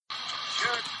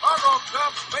Chicago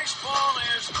Cubs baseball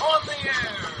is on the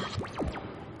air.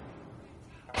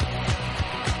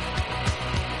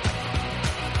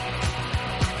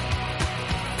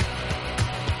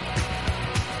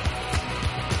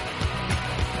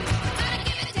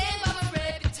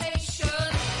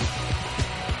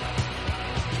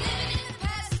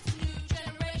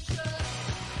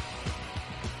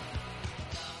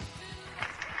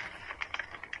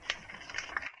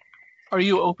 Are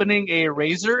you opening a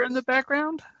razor in the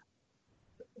background?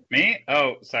 Me?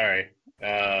 Oh, sorry.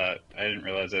 I didn't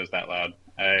realize it was that loud.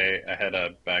 I had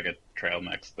a bag of trail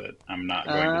mix that I'm not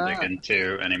going to dig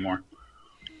into anymore.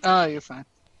 Oh, you're fine.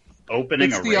 Opening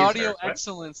it's a the razor. audio What?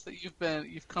 excellence that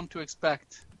you've come to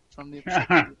expect from the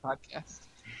podcast.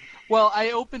 Well,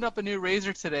 I opened up a new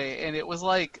razor today, and it was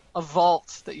like a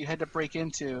vault that you had to break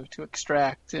into to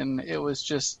extract, and it was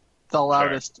just the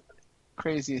loudest,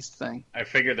 craziest thing. I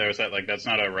figured there was that's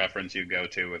not a reference you go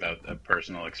to without a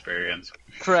personal experience.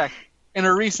 Correct. And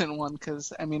a recent one,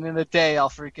 because, in a day I'll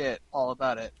forget all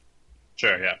about it.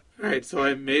 Sure, yeah. All right, so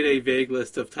I made a vague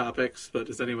list of topics, but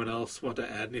does anyone else want to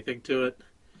add anything to it?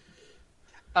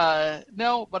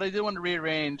 No, but I did want to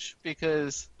rearrange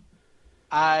because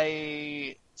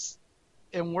I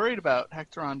am worried about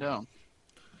Hector Rondon.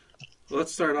 Well,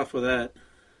 let's start off with that.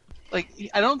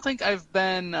 I don't think I've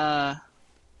been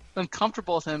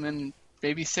comfortable with him in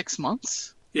maybe 6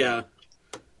 months. Yeah,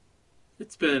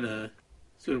 it's been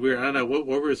weird. I don't know what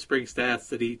were his spring stats.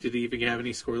 Did he even have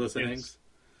any scoreless innings?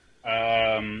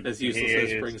 As useless as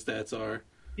spring stats are.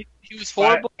 He was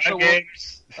horrible. 5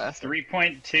 games,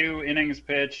 3.2 innings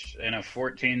pitched, and a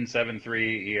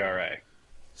 14.73 ERA.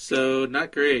 So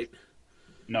not great.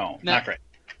 No, not great.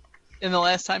 And the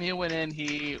last time he went in,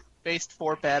 he faced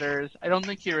 4 batters. I don't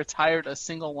think he retired a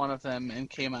single one of them and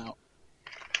came out.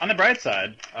 On the bright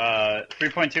side,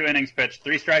 3.2 innings pitched,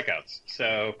 3 strikeouts.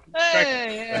 So,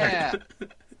 yeah.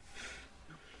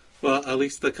 Well, at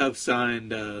least the Cubs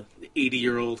signed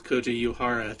 80-year-old Koji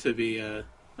Uehara to be a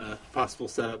possible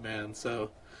setup man. So,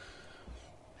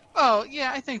 oh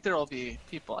yeah, I think there will be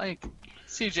people. I think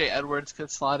C.J. Edwards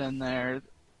could slot in there,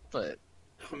 but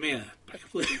oh man, I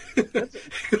completely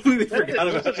forgot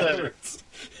about Edwards.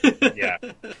 yeah.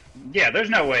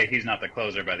 There's no way he's not the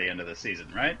closer by the end of the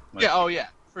season, right? Yeah,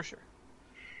 for sure.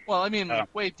 Well,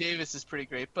 Wade Davis is pretty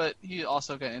great, but he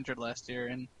also got injured last year,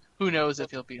 and who knows if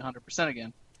he'll be 100%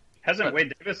 again. Hasn't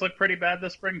Wade Davis looked pretty bad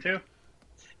this spring, too?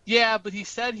 Yeah, but he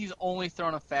said he's only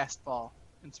thrown a fastball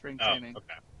in spring training.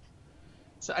 Okay.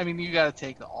 So, you got to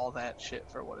take all that shit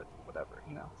for whatever,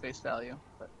 face value.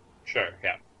 But. Sure,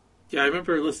 yeah. Yeah, I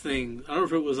remember listening, I don't know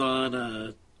if it was on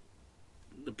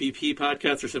the BP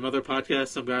podcast or some other podcast,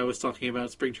 some guy was talking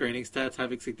about spring training stats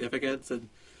having significance, and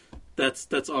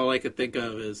that's all I could think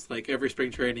of is, every spring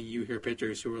training you hear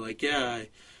pitchers who were like, yeah, I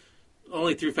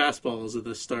only threw fastballs at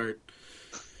the start.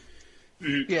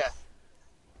 Yeah.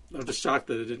 I'm just shocked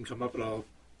that it didn't come up at all.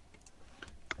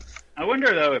 I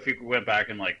wonder, though, if you went back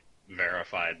and,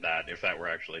 verified that, if that were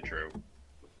actually true.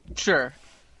 Sure.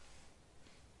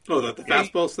 Oh, the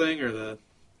fastballs thing, or the...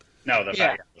 No, the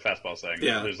fastballs thing.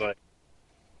 Yeah. There's,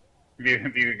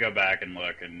 if you could go back and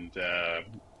look and,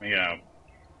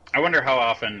 I wonder how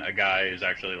often a guy is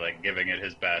actually, giving it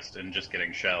his best and just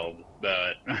getting shelled,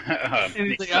 but... and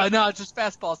he's like, no, just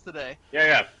fastballs today.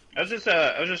 Yeah. I was just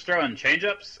throwing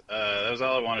changeups. That was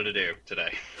all I wanted to do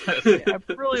today. I'm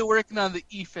really working on the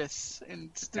ephus, and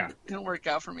it didn't work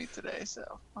out for me today. So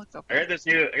I got this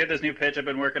new pitch I've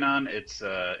been working on. It's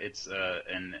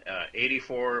an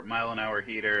 84 mile an hour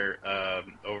heater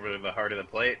over the heart of the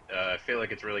plate. I feel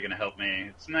like it's really going to help me.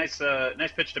 It's a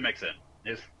nice pitch to mix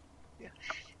in.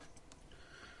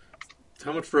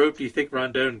 How much rope do you think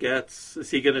Rondon gets? Is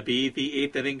he going to be the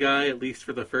 8th inning guy at least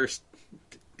for the first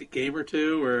game or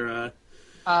two, or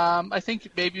I think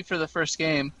maybe for the first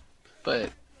game,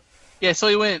 but yeah. So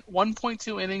he went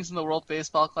 1.2 innings in the World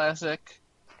Baseball Classic,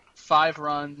 5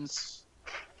 runs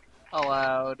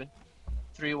allowed,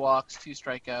 3 walks, 2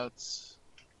 strikeouts.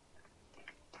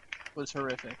 Was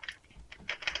horrific.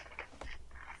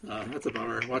 That's a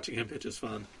bummer. Watching him pitch is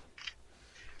fun.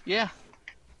 Yeah.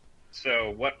 So,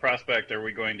 what prospect are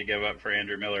we going to give up for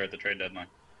Andrew Miller at the trade deadline?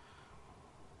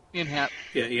 Ian Happ.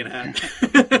 Yeah, Ian Happ.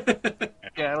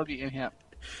 Yeah, it'll be Ian Happ.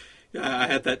 Yeah, I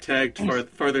had that tagged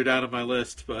farther down on my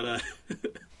list, but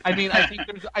I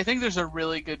think there's a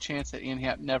really good chance that Ian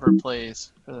Happ never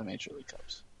plays for the Major League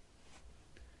Cubs.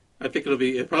 I think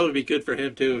it'll probably be good for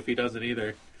him too if he doesn't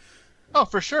either. Oh,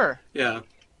 for sure. Yeah.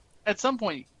 At some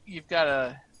point, you've got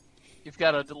to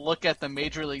look at the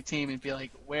Major League team and be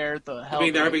like, where the hell?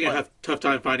 They're going to have a tough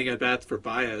time finding at bats for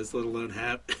Baez, let alone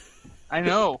Happ. I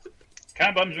know.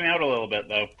 Kind of bums me out a little bit,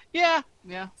 though. Yeah.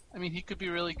 I mean, he could be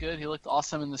really good. He looked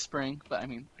awesome in the spring, but I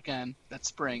mean, again, that's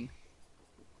spring.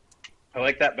 I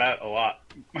like that bat a lot.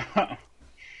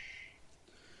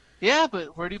 Yeah,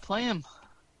 but where do you play him?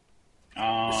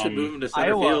 Should move him to center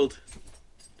Iowa. field.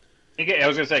 I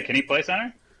was gonna say, can he play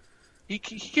center? He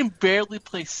can barely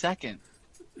play second.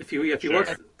 If you Sure.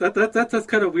 watch that's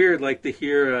kind of weird. Like to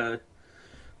hear,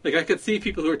 like I could see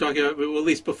people who were talking about, well, at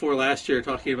least before last year,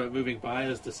 talking about moving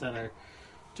Baez to center,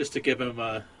 just to give him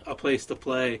a place to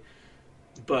play.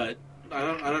 But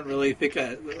I don't really think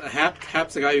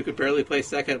Hap's a guy who could barely play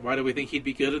second. Why do we think he'd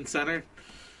be good in center?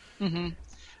 Mm-hmm.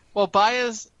 Well,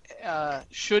 Baez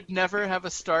should never have a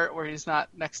start where he's not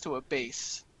next to a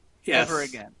base ever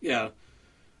again. Yeah.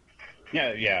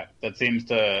 Yeah. That seems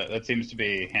to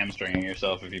be hamstringing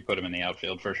yourself if you put him in the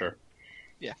outfield for sure.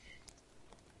 Yeah.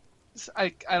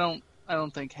 I don't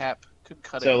think Hap could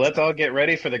cut it. So let's all get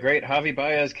ready for the great Javi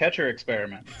Baez catcher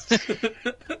experiment.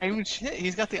 I mean, shit,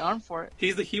 he's got the arm for it.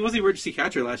 He was the emergency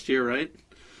catcher last year, right?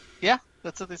 Yeah,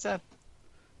 that's what they said.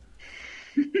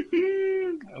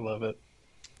 I love it.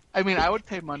 I mean, I would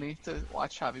pay money to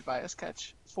watch Javi Baez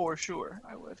catch for sure.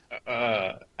 I would.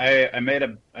 I made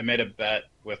a bet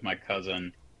with my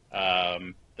cousin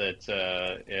that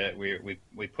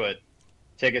we put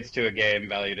tickets to a game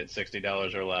valued at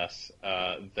 $60 or less.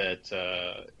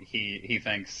 That he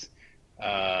thinks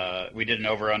we did an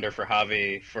over under for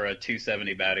Javi for a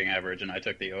 270 batting average, and I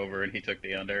took the over and he took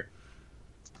the under.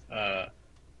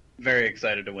 Very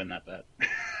excited to win that bet.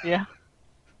 Yeah.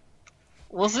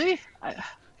 We'll see.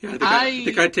 Yeah, I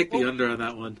think I'd take the under on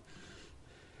that one.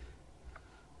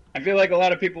 I feel like a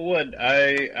lot of people would.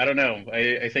 I don't know.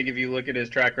 I think if you look at his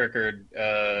track record,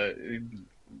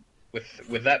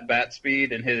 with that bat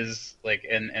speed and his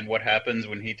and what happens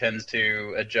when he tends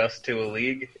to adjust to a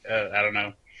league, I don't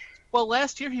know. Well,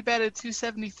 last year he batted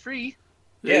 273.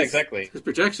 Yeah, exactly. His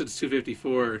projection's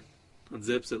 254 on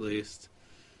Zips at least.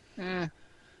 I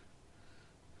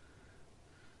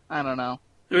don't know.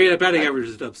 I mean, a batting average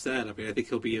is upset. I mean, I think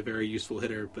he'll be a very useful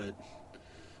hitter, but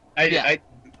I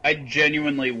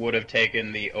genuinely would have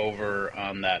taken the over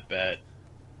on that bet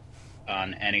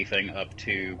on anything up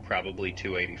to probably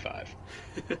 285.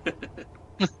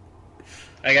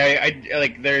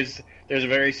 There's a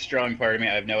very strong part of me.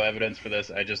 I have no evidence for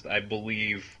this. I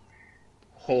believe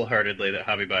wholeheartedly that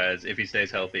Javi Baez, if he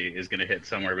stays healthy, is going to hit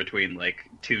somewhere between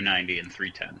 290 and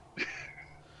 310.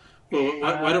 Well,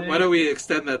 why don't we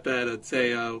extend that bet and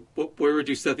say, where would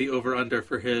you set the over-under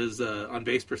for his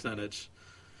on-base percentage?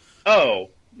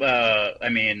 Oh, I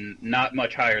mean, not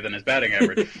much higher than his batting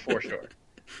average, for sure.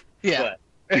 Yeah.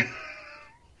 But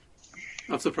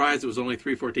I'm surprised it was only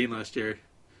 314 last year.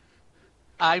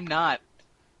 I'm not.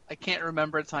 I can't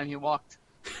remember a time he walked.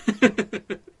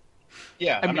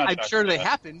 yeah, I mean, I'm sure they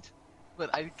happened,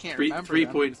 but I can't remember.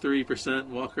 3.3%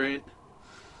 walk rate.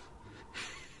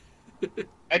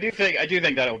 I do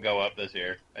think that'll go up this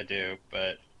year. I do,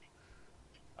 but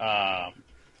I'd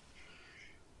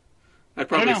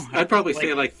probably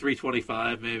say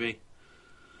 325 maybe.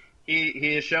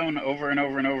 He has shown over and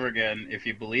over and over again, if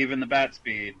you believe in the bat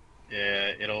speed,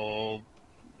 it'll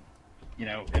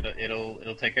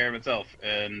take care of itself.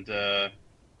 And I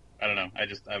don't know. I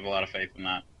have a lot of faith in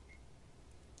that.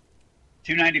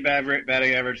 290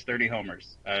 batting average, 30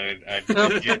 homers. I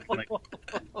genuinely...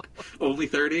 Only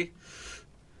 30?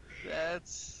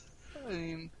 That's, I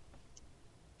mean,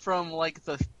 from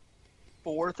the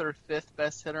fourth or fifth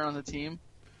best hitter on the team.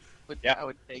 I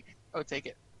would take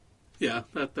it. Yeah,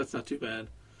 that's not too bad.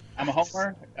 I'm a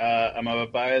homer. I'm a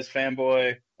Baez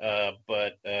fanboy,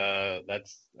 but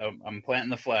I'm planting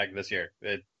the flag this year.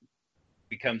 It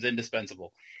becomes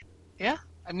indispensable. Yeah,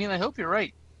 I mean, I hope you're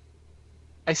right.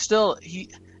 He still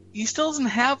doesn't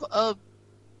have a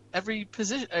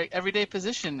everyday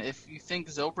position. If you think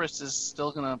Zobrist is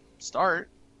still gonna start,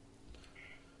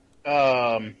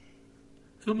 he'll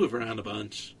move around a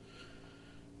bunch.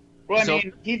 Well, I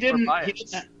mean, he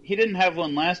didn't have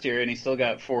one last year, and he still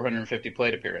got 450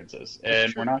 plate appearances.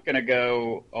 And we're not going to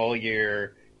go all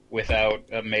year without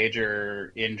a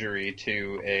major injury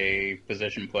to a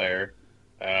position player.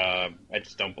 I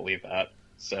just don't believe that.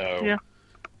 So yeah.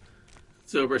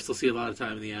 Zobrist will see a lot of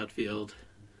time in the outfield.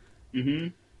 Mm-hmm.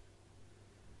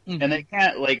 And they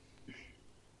can't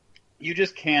you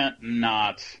just can't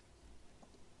not.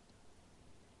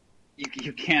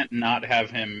 You can't not have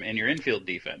him in your infield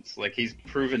defense. He's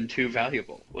proven too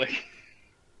valuable.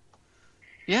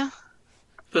 Yeah.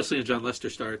 Especially when John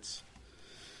Lester starts.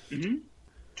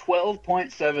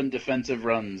 12.7 defensive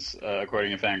runs,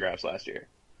 according to Fangraphs last year.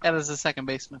 And as a second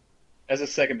baseman. As a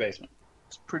second baseman.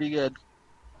 It's pretty good.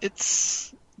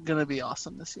 It's going to be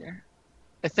awesome this year.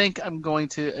 I think I'm going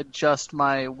to adjust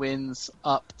my wins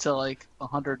up to like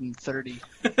 130.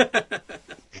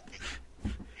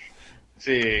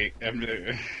 See,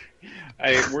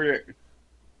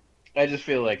 I just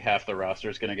feel like half the roster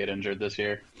is going to get injured this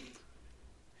year.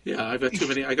 Yeah, I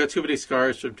got too many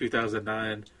scars from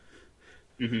 2009.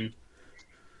 Mm-hmm.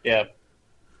 Yeah.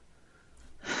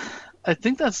 I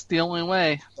think that's the only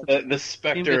way. The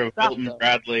specter of stop, Milton though.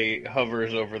 Bradley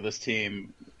hovers over this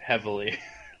team heavily.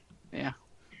 Yeah.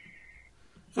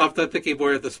 I'm thinking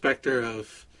more of the specter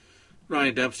of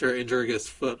Ryan Dempster injuring his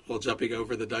foot while jumping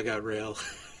over the dugout rail.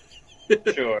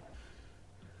 Sure.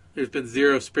 There's been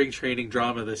zero spring training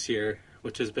drama this year,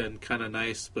 which has been kind of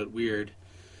nice but weird.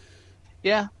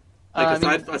 Yeah.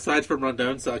 Aside from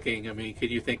Rondon sucking, I mean, can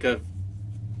you think of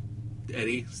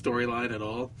any storyline at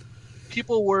all?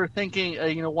 People were thinking,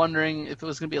 wondering if it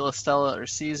was going to be LaStella or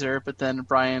Caesar, but then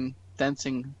Brian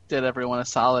Densing did everyone a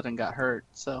solid and got hurt,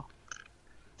 so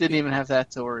didn't even have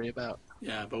that to worry about.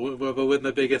 Yeah, but when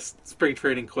the biggest spring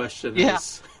training question Yeah.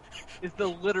 is Is the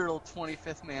literal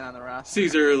 25th man on the roster.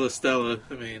 Caesar or LaStella,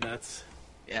 I mean, that's...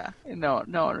 Yeah, no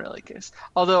one really cares.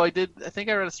 Although I think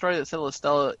I read a story that said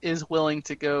LaStella is willing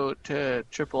to go to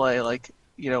AAA like,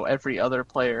 every other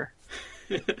player.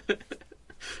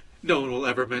 No one will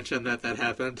ever mention that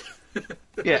happened.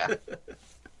 Yeah.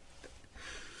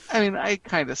 I mean, I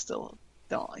kind of still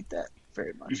don't like that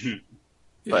very much. Mhm.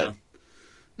 But, Yeah.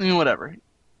 I mean, whatever.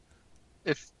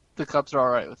 If the Cubs are all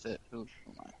right with it, who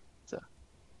am I? So,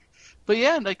 but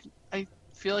yeah, like I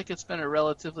feel like it's been a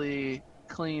relatively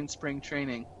clean spring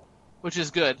training, which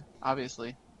is good,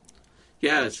 obviously.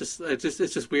 Yeah, it's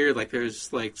just weird. Like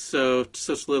there's like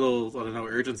such little, I don't know,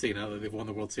 urgency now that they've won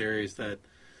the World Series that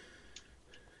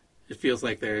it feels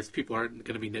like people aren't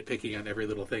going to be nitpicking on every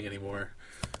little thing anymore.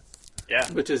 Yeah.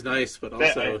 Which is nice, but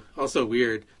Yeah, also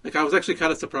weird. Like I was actually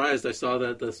kind of surprised. I saw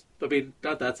that this. I mean,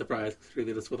 not that surprised because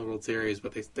really this won the World Series,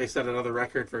 but they set another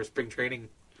record for spring training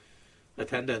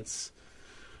attendance.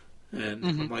 And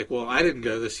I'm like, well, I didn't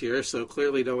go this year, so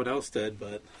clearly no one else did.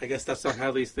 But I guess that's not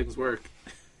how these things work.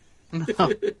 No.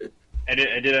 I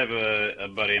did have a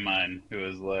buddy of mine who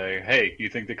was like, "Hey, you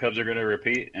think the Cubs are going to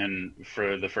repeat?" And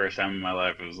for the first time in my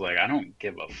life, it was like, I don't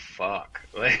give a fuck.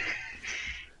 Like,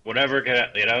 whatever,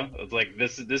 it's like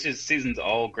this season's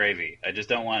all gravy. I just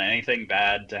don't want anything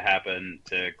bad to happen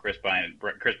to Chris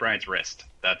Bryant's wrist.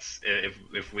 That's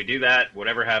if we do that,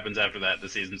 whatever happens after that, the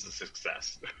season's a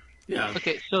success. Yeah.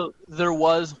 Okay, so there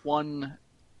was one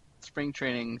spring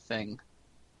training thing.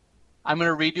 I'm going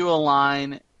to read you a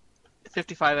line,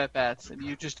 55 at-bats, and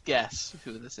you just guess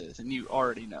who this is, and you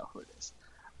already know who it is.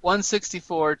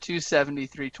 164, 270,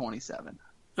 327.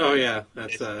 Oh yeah,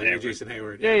 that's Hayward. Jason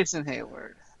Hayward. Yeah. Jason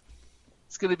Hayward.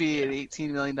 It's going to be an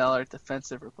 $18 million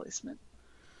defensive replacement.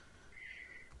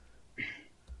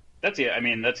 That's it. I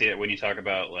mean, that's it. When you talk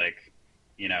about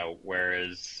where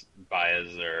is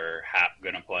Baez or Happ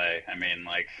going to play? I mean,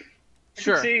 like,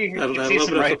 Sure. That'll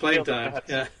open up the playing time.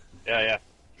 Yeah. Yeah.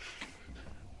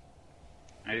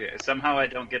 Somehow I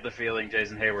don't get the feeling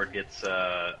Jason Hayward gets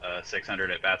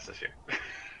 600 at bats this year.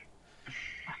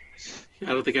 I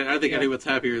don't think anyone's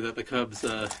happier that the Cubs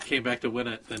came back to win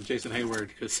it than Jason Hayward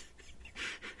because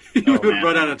he would have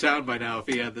run out of town by now if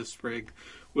he had this spring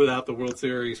without the World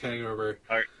Series hangover.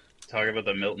 Talk about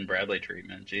the Milton Bradley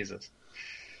treatment, Jesus.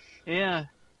 Yeah.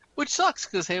 Which sucks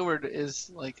because Hayward is,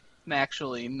 like,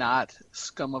 actually not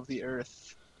scum of the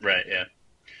earth. Right, yeah.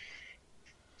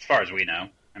 As far as we know.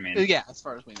 I mean, Yeah, as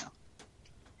far as we know.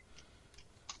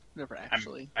 Never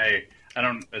actually. I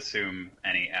don't assume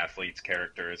any athlete's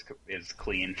character is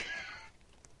clean.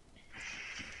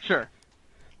 Sure.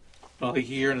 Well,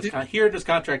 he earned his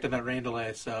contract in that rain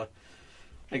delay, so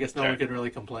I guess no Sure. one can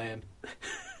really complain.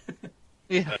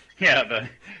 Yeah. Yeah,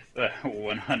 the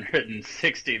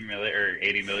 $160 million or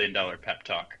 $80 million pep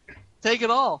talk. Take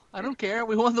it all. I don't care.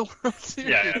 We won the World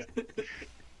Series. Yeah.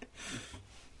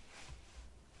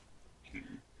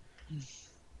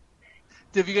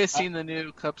 Have you guys seen the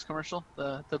new Cubs commercial?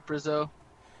 The Brizzo?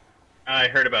 I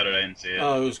heard about it. I didn't see it.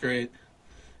 Oh, it was great.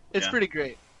 It's Yeah. pretty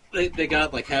great. They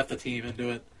got like half the team into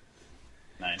it.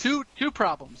 Nice. Two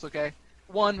problems, okay?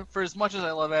 One, for as much as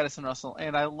I love Addison Russell,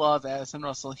 and I love Addison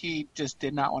Russell, he just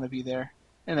did not want to be there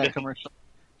in that commercial.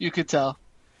 You could tell.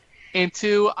 And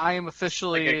two, I am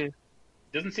officially...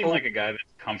 Doesn't seem like a guy that's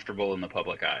comfortable in the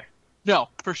public eye. No,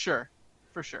 for sure.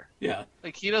 For sure. Yeah.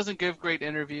 Like, he doesn't give great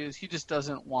interviews. He just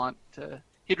doesn't want to...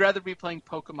 He'd rather be playing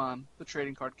Pokemon, the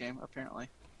trading card game, apparently.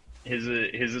 His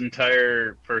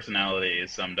entire personality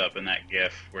is summed up in that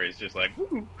GIF where he's just like,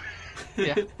 woo.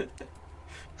 Yeah.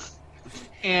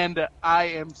 And I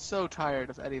am so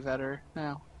tired of Eddie Vedder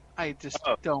now. I just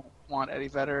don't want Eddie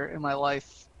Vedder in my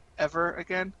life ever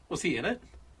again. Was he in it?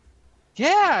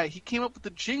 Yeah, he came up with the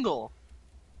jingle.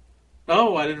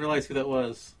 Oh, I didn't realize who that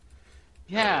was.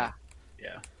 Yeah.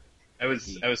 Yeah. I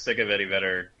was sick of Eddie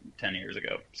Vedder 10 years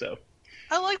ago, so.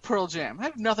 I like Pearl Jam. I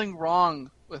have nothing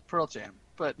wrong with Pearl Jam,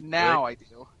 but now I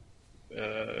do.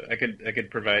 I could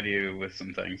provide you with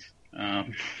some things. Well,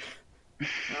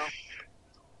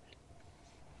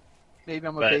 maybe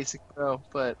I'm a basic bro,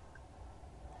 but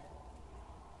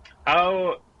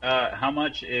how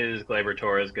much is Gleyber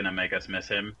Torres going to make us miss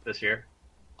him this year?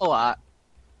 a lot.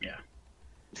 Yeah.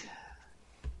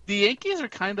 The Yankees are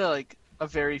kind of like a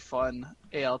very fun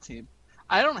AL team.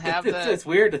 I don't have that. It's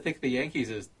weird to think the Yankees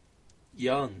is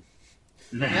young.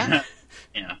 Yeah.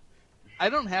 Yeah. I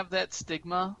don't have that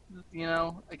stigma,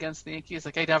 against the Yankees.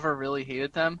 Like, I never really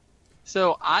hated them.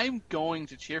 So I'm going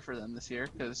to cheer for them this year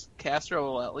because Castro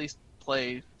will at least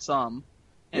play some.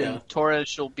 And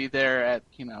Torres will be there at,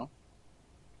 in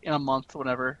a month,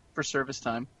 whatever, for service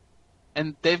time.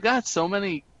 And they've got so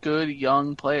many good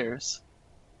young players.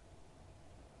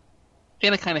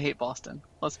 And I kind of hate Boston,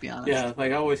 let's be honest. Yeah,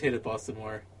 I always hated Boston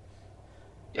more.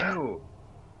 Yeah. Oh.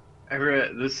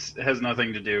 This has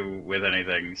nothing to do with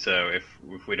anything, so if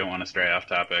we don't want to stray off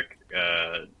topic,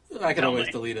 I can always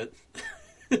delete it.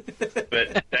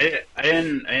 But I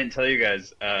didn't tell you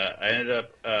guys. I ended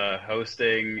up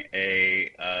hosting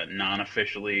a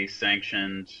non-officially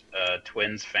sanctioned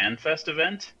Twins Fan Fest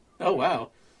event. Oh wow!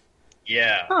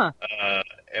 Yeah. Huh.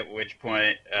 At which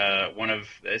point,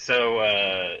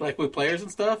 like with players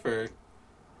and stuff, or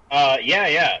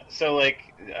yeah. So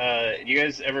you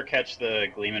guys ever catch the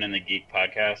Gleeman and the Geek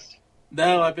podcast?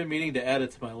 No, I've been meaning to add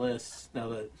it to my list now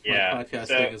that my podcast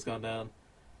thing has gone down.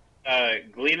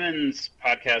 Gleeman's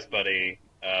podcast buddy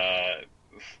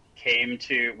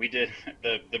we did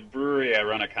the brewery I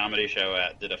run a comedy show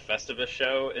at did a Festivus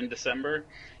show in December,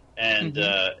 and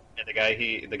the guy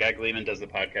Gleeman does the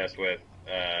podcast with,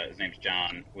 his name's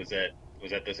John, was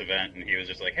at this event, and he was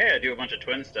just like, hey, I do a bunch of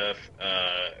Twin stuff,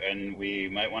 and we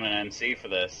might want an MC for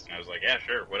this. And I was like, yeah,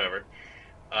 sure, whatever.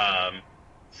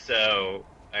 So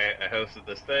I hosted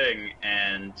this thing,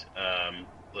 and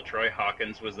LaTroy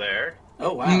Hawkins was there.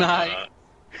 Oh, wow. Nice.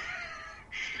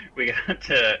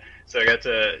 I got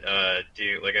to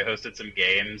do, I hosted some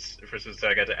games, so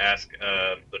I got to ask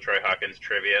LaTroy Hawkins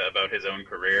trivia about his own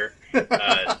career.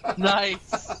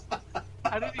 Nice.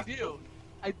 How did he do?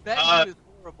 I bet he was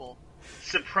horrible.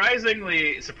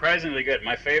 Surprisingly good.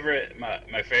 My favorite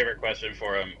question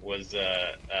for him was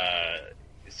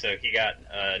so he got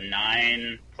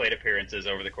 9 plate appearances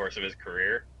over the course of his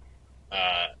career,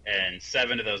 and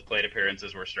 7 of those plate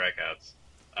appearances were strikeouts.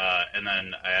 And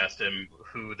then I asked him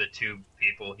who the 2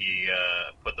 people he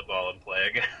put the ball in play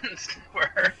against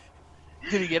were.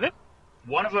 Did he get it?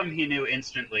 One of them he knew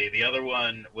instantly. The other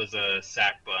one was a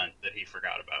sack bunt that he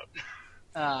forgot about.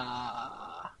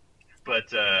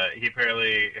 But he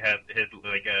apparently had hit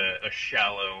a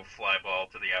shallow fly ball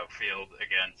to the outfield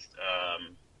against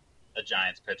a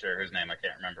Giants pitcher whose name I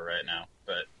can't remember right now.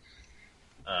 But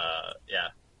yeah,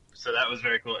 so that was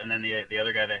very cool. And then the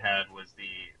other guy they had was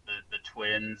the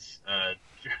Twins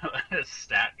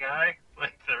stat guy,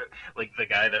 the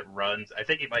guy that runs. I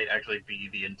think he might actually be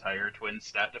the entire Twins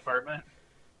stat department.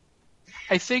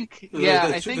 I think,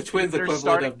 I think the Twins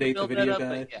equivalent of Nate the video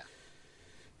guy.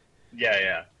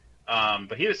 Yeah.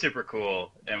 But he was super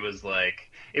cool, and was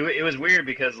it was weird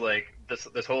because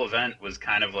this whole event was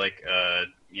kind of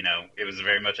it was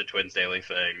very much a Twins Daily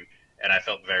thing, and I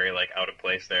felt very out of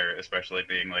place there, especially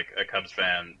being a Cubs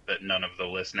fan that none of the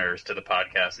listeners to the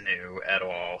podcast knew at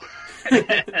all.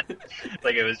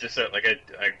 It was just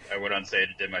I went on stage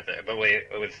and did my thing, but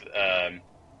with I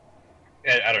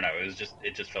don't know,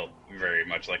 it just felt very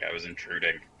much like I was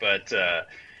intruding, but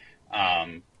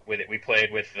we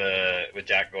played with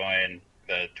Jack Goyne,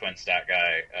 the Twin stat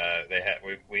guy.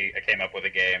 I came up with a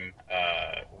game.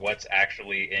 What's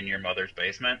actually in your mother's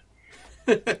basement?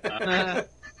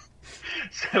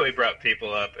 So we brought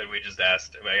people up, and we just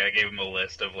asked. I gave them a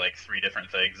list of 3 different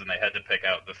things, and they had to pick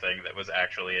out the thing that was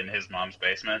actually in his mom's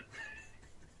basement.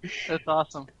 That's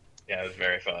awesome. Yeah, it was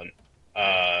very fun.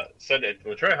 So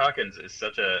LaTroy Hawkins is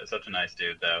such a nice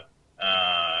dude, though,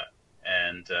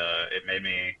 and it made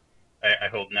me. I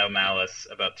hold no malice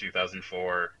about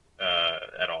 2004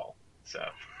 at all. So,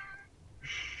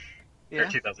 or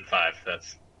 2005.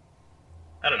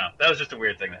 I don't know. That was just a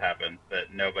weird thing that happened.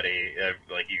 That nobody,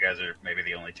 you guys, are maybe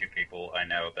the only 2 people I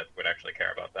know that would actually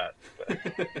care about that.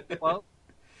 But.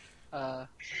 Well,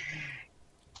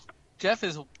 Jeff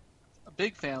is a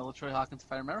big fan of LaTroy Hawkins,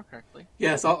 if I remember correctly.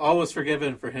 Yes, all was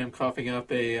forgiven for him coughing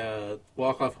up a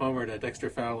walk-off homer to Dexter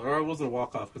Fowler. Or it wasn't a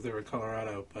walk-off because they were in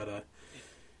Colorado, but a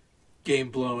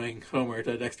game-blowing homer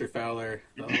to Dexter Fowler.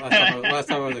 Last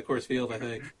time I was at Coors Field, I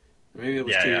think. Maybe it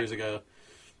was 2 years ago.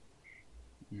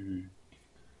 Mm-hmm.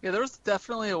 Yeah, there was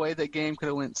definitely a way that game could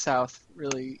have went south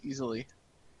really easily.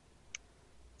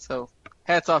 So,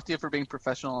 hats off to you for being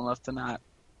professional enough to not.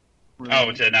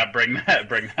 To not bring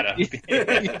that up.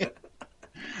 Yeah.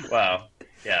 Wow.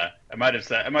 Yeah, I might have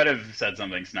said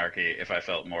something snarky if I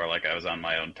felt more like I was on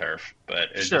my own turf, but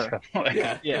it just felt like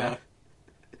Yeah.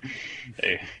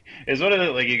 It's one of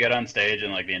the, like, you get on stage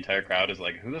and like the entire crowd is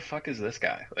like, who the fuck is this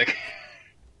guy? Like,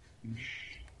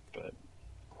 but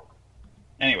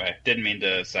anyway, didn't mean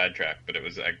to sidetrack, but I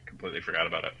completely forgot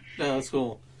about it. No, that's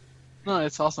cool. No,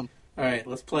 it's awesome. All right,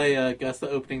 let's play guess the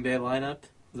opening day lineup.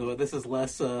 So this is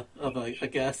less of a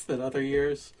guess than other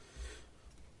years.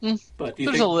 But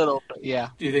There's a little, but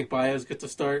yeah. Do you think Baez gets a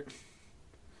start?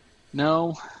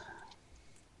 No.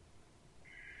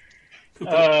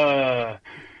 And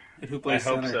who plays I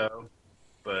hope center? so,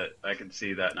 but I can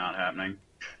see that not happening.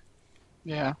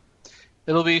 Yeah.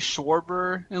 It'll be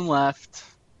Schwarber in left,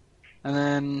 and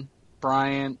then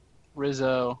Bryant,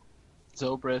 Rizzo,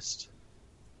 Zobrist.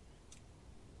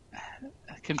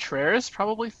 Contreras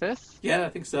probably fifth. Yeah, I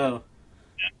think so.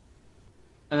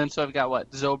 And then so I've got what?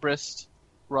 Zobrist,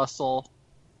 Russell,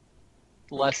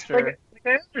 Lester, I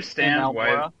and understand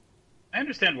Almora. I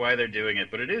understand why they're doing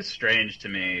it, but it is strange to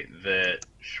me that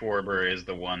Schwarber is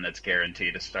the one that's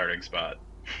guaranteed a starting spot.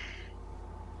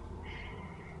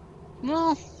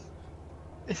 Well,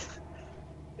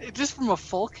 just from a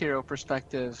folk hero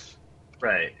perspective,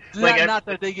 Right. not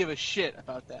that they give a shit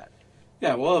about that.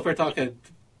 Yeah, well, if we're talking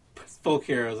folk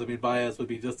heroes, I mean, Baez would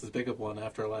be just as big of one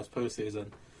after last postseason.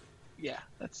 Yeah,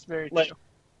 that's very Like- true.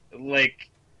 Like,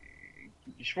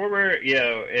 Schwarber,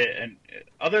 and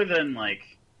other than, like,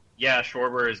 yeah,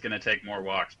 Schwarber is going to take more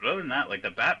walks, but other than that, like, the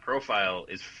bat profile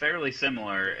is fairly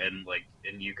similar, and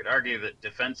you could argue that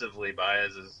defensively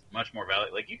Baez is much more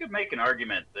valuable. Like, you could make an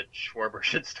argument that Schwarber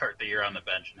should start the year on the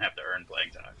bench and have to earn playing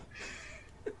time.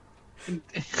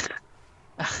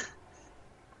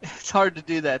 It's hard to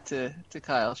do that to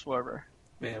Kyle Schwarber.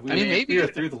 Man, maybe- we are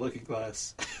through the looking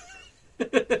glass.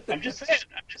 I'm just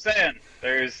saying.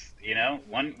 There's,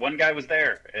 one guy was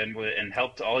there and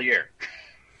helped all year.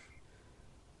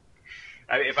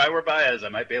 If I were Baez, I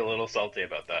might be a little salty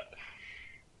about that.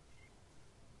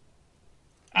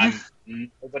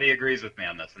 Nobody agrees with me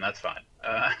on this, and that's fine.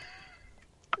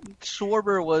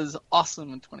 Schwarber was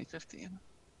awesome in 2015.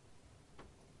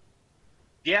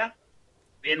 Yeah,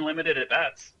 being limited at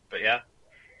bats, but yeah.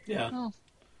 Yeah. Oh.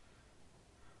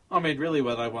 I mean, really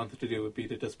what I wanted to do would be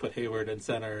to just put Hayward in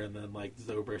center and then, like,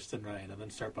 Zobrist and Ryan and then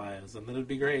start Baez, and then it'd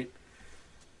be great.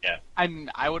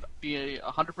 I would be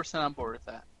 100% on board with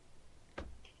that. I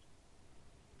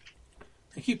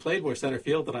think he played more center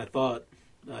field than I thought.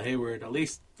 Hayward, at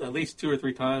least 2 or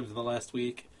 3 times in the last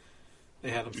week,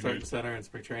 they had him starting center in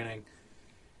spring training.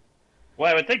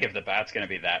 Well, I would think if the bat's going to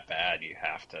be that bad, you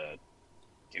have to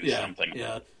do something.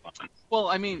 Yeah. Well,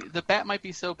 I mean, the bat might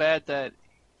be so bad that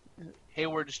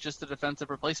Hayward is just a defensive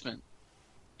replacement,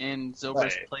 and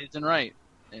Zobrist plays in right.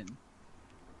 And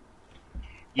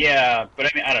Yeah, but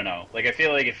I mean, I don't know. Like, I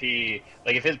feel like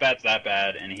if his bat's that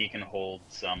bad and he can hold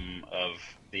some of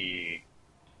the,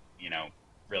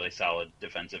 really solid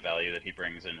defensive value that he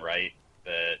brings in right,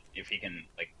 that if he can,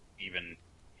 like, even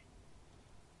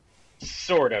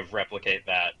sort of replicate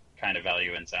that kind of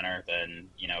value in center, then,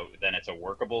 then it's a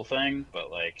workable thing.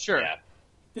 But, like, Sure.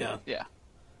 Yeah.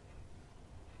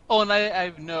 Oh, and I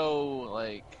have no,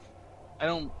 I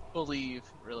don't believe,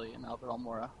 really, in Albert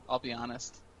Almora. I'll be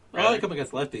honest. I like him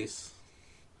against lefties.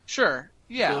 Sure,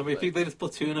 yeah. So, I mean, if they just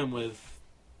platoon him with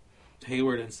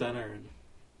Hayward in center, and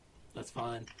that's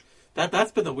fine.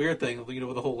 That's been the weird thing,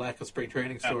 with the whole lack of spring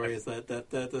training story, is that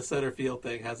the center field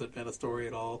thing hasn't been a story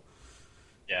at all.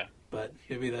 Yeah. But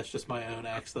maybe that's just my own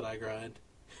axe that I grind.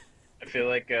 I feel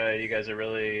like you guys are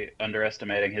really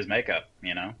underestimating his makeup,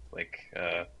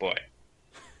 boy.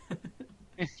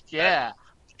 Yeah.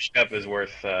 Shep is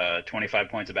worth 25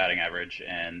 points of batting average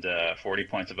and 40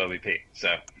 points of OBP. So,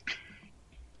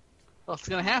 Well, it's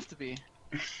going to have to be.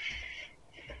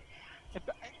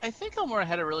 I think Almora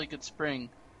had a really good spring.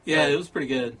 Yeah, it was pretty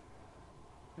good.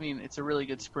 I mean, it's a really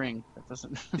good spring. That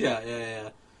doesn't. Yeah.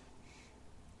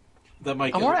 That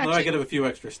might get him a few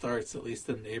extra starts, at least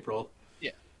in April.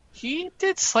 Yeah. He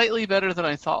did slightly better than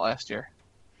I thought last year.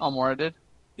 Almora did.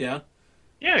 Yeah.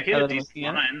 Yeah, he had a Better than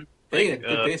decent line. He had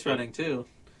good base running, too.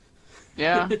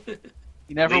 Yeah.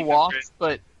 He never League walked, record.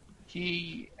 but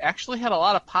he actually had a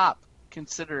lot of pop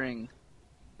considering.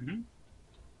 Mhm.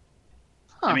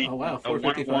 Huh. I mean, Oh wow, a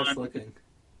 455 looking.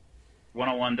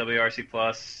 101 WRC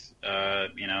plus.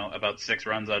 About 6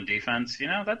 runs on defense.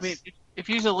 That's I mean, if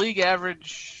he's a league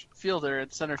average fielder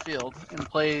at center field and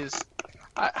plays,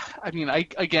 I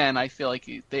feel like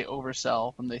they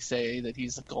oversell when they say that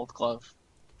he's a Gold Glove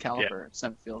caliber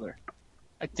center fielder.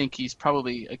 I think he's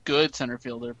probably a good center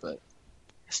fielder, but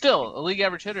still a league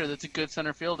average hitter that's a good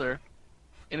center fielder,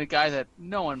 and a guy that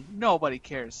nobody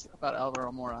cares about,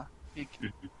 Alvaro Mora.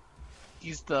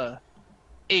 He's the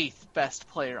 8th best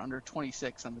player under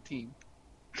 26 on the team,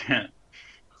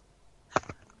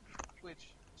 which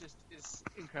just is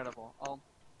incredible.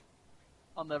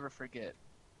 I'll never forget.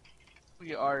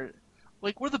 We are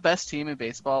we're the best team in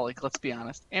baseball, let's be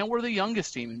honest, and we're the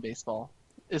youngest team in baseball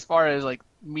as far as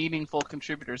meaningful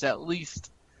contributors, at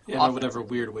least. Yeah, whatever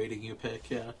weird weighting you pick.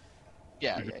 Yeah.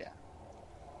 Yeah.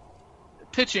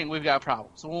 Pitching, we've got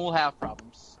problems. We'll have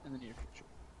problems in the near future.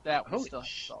 That will still have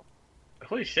to solve.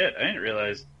 Holy shit! I didn't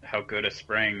realize how good a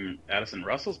spring Addison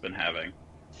Russell's been having.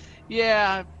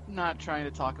 Yeah, I'm not trying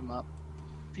to talk him up.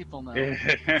 People know.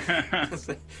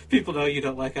 People know you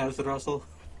don't like Addison Russell.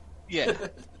 Yeah.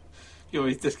 You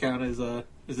always discount his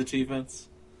achievements.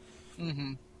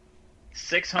 Mm-hmm.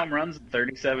 6 home runs,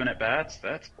 37 at bats.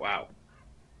 That's wow.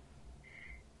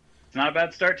 It's not a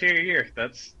bad start to your year.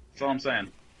 That's all I'm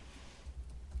saying.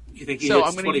 You think he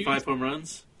hits 25 home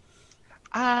runs?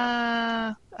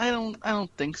 I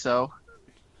don't think so.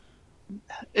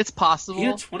 It's possible. He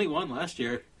had 21 last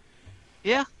year.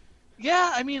 Yeah.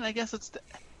 I mean, I guess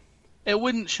it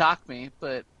wouldn't shock me,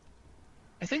 but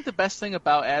I think the best thing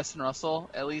about Addison Russell,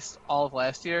 at least all of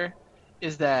last year,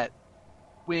 is that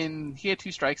when he had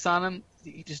 2 strikes on him,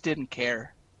 he just didn't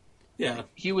care. Yeah.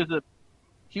 He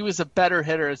was a better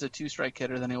hitter as a 2-strike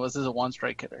hitter than he was as a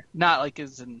 1-strike hitter. Not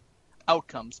as in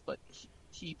outcomes, but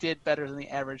he did better than the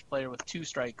average player with 2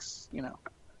 strikes, And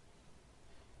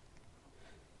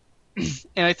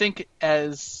I think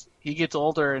as he gets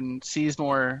older and sees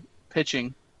more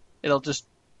pitching, it'll just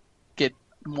get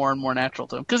more and more natural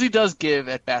to him. Because he does give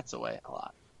at-bats away a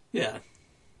lot. Yeah.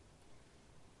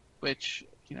 Which,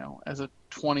 as a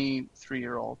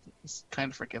 23-year-old is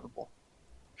kind of forgivable.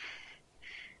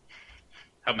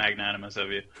 How magnanimous of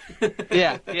you.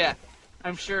 Yeah.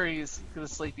 I'm sure he's going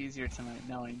to sleep easier tonight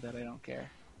knowing that I don't care.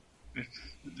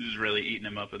 Just really eating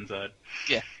him up inside.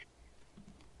 Yeah.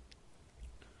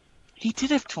 He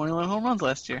did have 21 home runs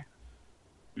last year.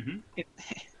 Mm-hmm.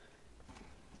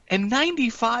 And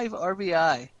 95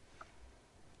 RBI.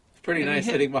 It's pretty nice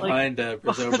hitting behind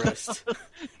Zobrist.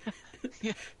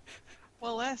 Yeah.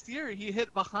 Well, last year he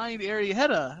hit behind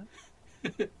Arrieta.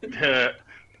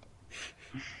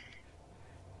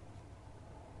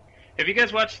 Have you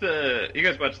guys watched the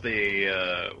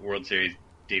World Series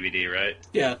DVD, right?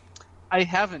 Yeah. I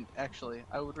haven't, actually.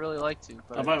 I would really like to.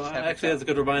 But Actually, that's a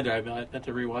good reminder. I meant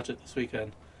to rewatch it this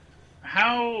weekend.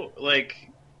 How,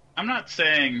 I'm not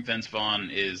saying Vince Vaughn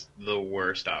is the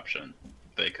worst option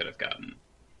they could have gotten.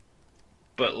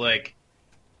 But,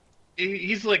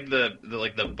 he's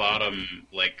the bottom,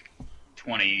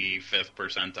 25th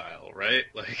percentile, right?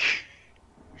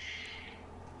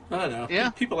 I don't know. Yeah.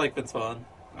 People like Vince Vaughn.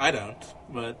 I don't,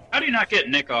 but... How do you not get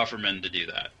Nick Offerman to do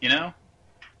that, Yeah,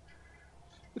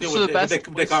 So the best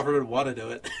Nick Offerman would want to do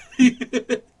it.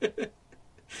 If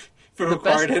it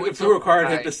required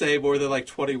him to say more than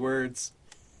 20 words.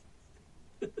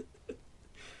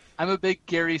 I'm a big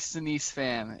Gary Sinise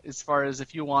fan, as far as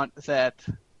if you want that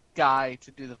guy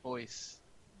to do the voice.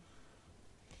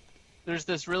 There's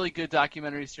this really good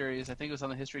documentary series, I think it was on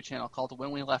the History Channel, called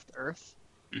When We Left Earth.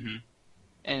 Mm-hmm.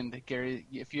 And Gary,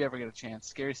 if you ever get a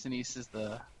chance, Gary Sinise is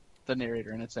the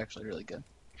narrator, and it's actually really good.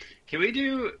 Can we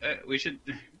do? We should.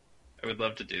 I would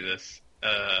love to do this.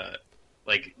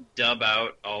 Dub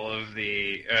out all of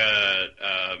the,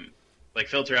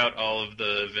 filter out all of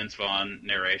the Vince Vaughn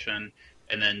narration,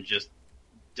 and then just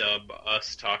dub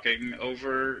us talking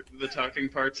over the talking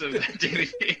parts of the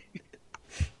DVD.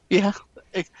 Yeah,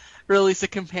 release a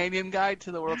companion guide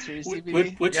to the World Series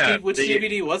DVD. Which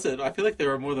DVD was it? I feel like there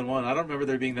were more than one. I don't remember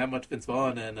there being that much Vince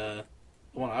Vaughn in the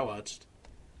one I watched.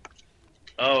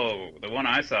 Oh, the one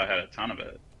I saw had a ton of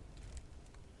it.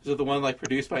 Is it the one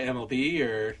produced by MLB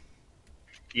or?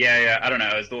 Yeah. I don't know.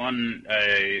 It was the one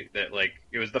it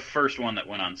was the first one that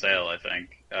went on sale. I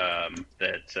think I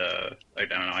don't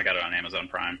know. I got it on Amazon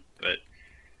Prime, but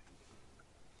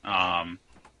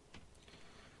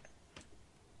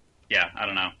yeah, I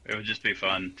don't know. It would just be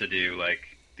fun to do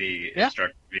the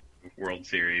Instruct World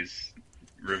Series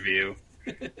review.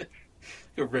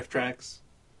 Riff tracks.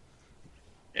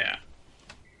 Yeah.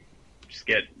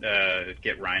 just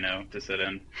get Rhino to sit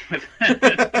in.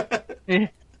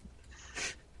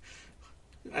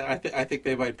 I think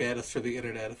they might ban us from the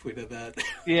internet if we did that.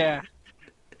 Yeah.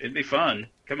 It'd be fun.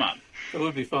 Come on. It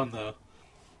would be fun though.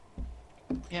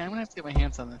 Yeah, I'm gonna have to get my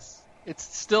hands on this. It's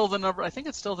still the number. I think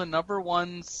it's still the number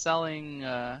one selling.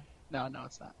 No,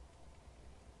 it's not.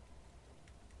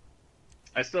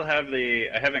 I still have I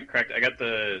haven't cracked. I got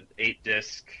the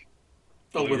 8-disc.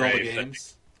 Oh, with all the Blu-ray,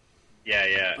 games.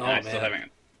 Yeah. Oh, I man. still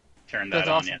haven't turned That's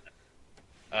that on awesome.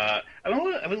 yet.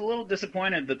 I was a little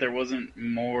disappointed that there wasn't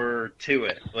more to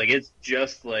it. Like it's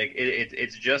just like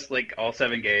it's just like all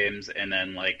 7 games, and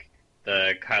then like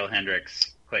the Kyle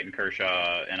Hendricks, Clayton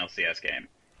Kershaw NLCS game,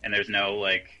 and there's no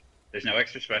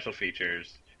extra special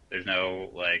features. There's no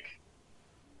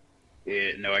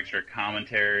no extra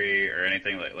commentary or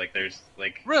anything like there's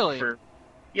like Really? And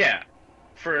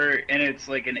it's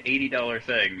like an $80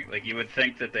 thing. Like you would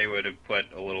think that they would have put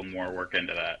a little more work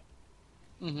into that.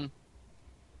 Mm-hmm.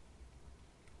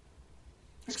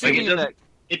 Like That,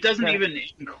 it doesn't Yeah. even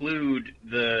include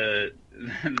the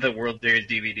World Series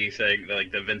DVD thing,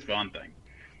 like the Vince Vaughn thing.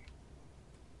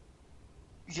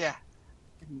 yeah.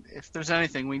 If there's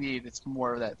anything we need, it's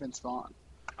more of that Vince Vaughn.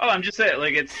 Oh, I'm just saying,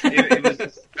 like it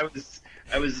was.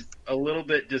 I was a little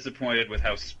bit disappointed with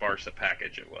how sparse a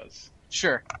package it was.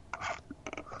 Sure.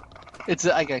 It's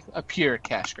like a pure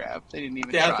cash grab. They didn't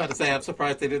even Yeah, I was try. about to say, I'm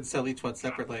surprised they didn't sell each one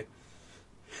separately.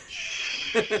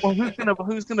 Well,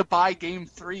 who's gonna buy Game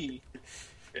 3?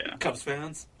 Yeah, Cubs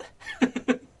fans?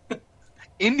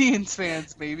 Indians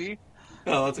fans, maybe.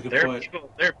 Oh, that's a good there point.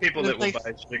 are people that will Like-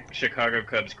 buy Chicago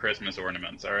Cubs Christmas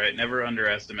ornaments. All right, never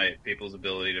underestimate people's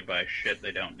ability to buy shit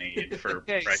they don't need for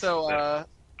Okay, prices so that-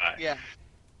 yeah,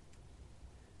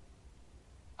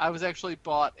 I was actually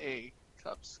bought a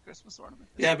Cubs Christmas ornament.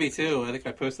 Yeah, me too. I think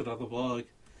I posted on the blog. It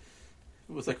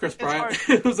was a Chris It's Bryant.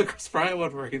 hard. It was a Chris Bryant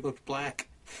one where he looked black.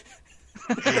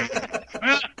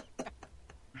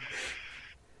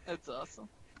 That's awesome.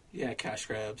 Yeah, cash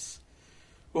grabs.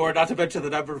 Or not to mention the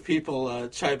number of people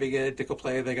chiming in to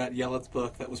complain they got Yelin's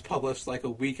book that was published like a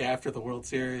week after the World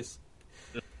Series.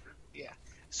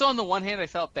 So on the one hand, I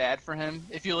felt bad for him.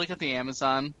 If you look at the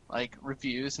Amazon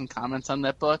reviews and comments on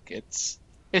that book, it's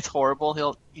horrible.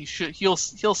 He'll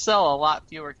sell a lot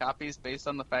fewer copies based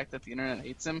on the fact that the internet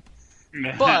hates him.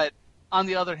 But on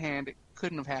the other hand, it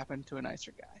couldn't have happened to a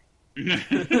nicer guy.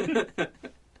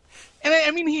 And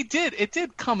I mean, he did. It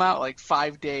did come out like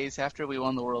 5 days after we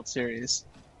won the World Series.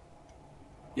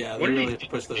 Yeah, they What did really he have to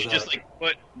push those He out. just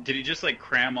did he just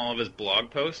cram all of his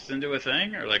blog posts into a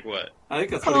thing, or like what? I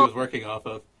think that's what he was working off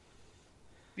of.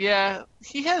 Yeah,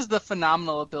 he has the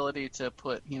phenomenal ability to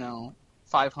put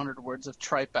 500 words of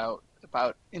tripe out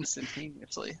about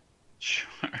instantaneously. Sure.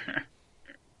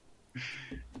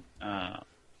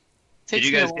 Takes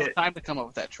you me a guys long get- time to come up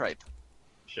with that tripe.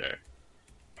 Sure.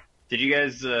 Did you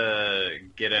guys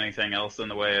get anything else in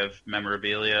the way of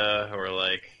memorabilia or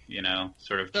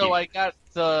sort of? So I got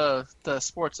the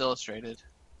Sports Illustrated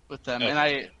with them, and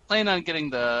I plan on getting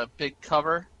the big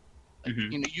cover.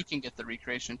 Mhm. You can get the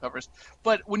recreation covers,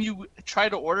 but when you try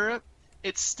to order it,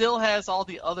 it still has all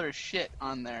the other shit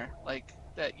on there,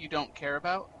 that you don't care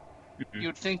about. Mhm. You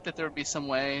would think that there would be some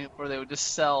way where they would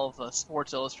just sell the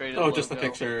Sports Illustrated Oh, just the logo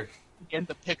picture. and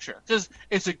the picture, because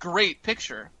it's a great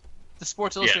picture. The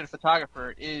Sports Illustrated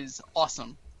photographer is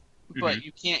awesome, but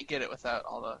you can't get it without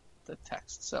all the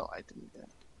text, so I didn't get it.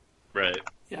 Right.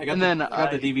 Yeah, I got, And the, then I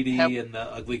got the I DVD have- and the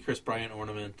ugly Chris Bryant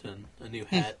ornament and a new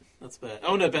hat. That's bad.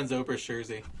 Oh, no, Ben Zobrist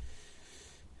jersey.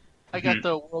 I got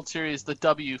the World Series, the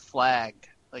W flag,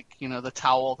 the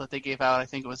towel that they gave out. I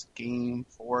think it was Game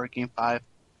 4, Game 5.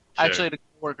 I Sure. actually had a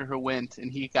coworker who went,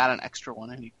 and he got an extra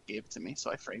one, and he gave it to me,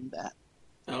 so I framed that.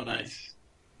 Oh, nice.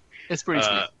 It's pretty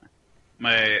sweet.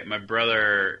 My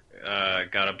brother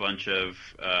got a bunch of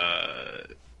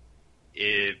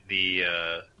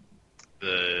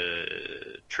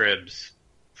the Tribs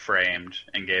framed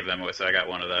and gave them away, so I got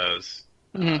one of those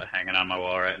hanging on my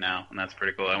wall right now, and that's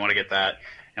pretty cool. I want to get that.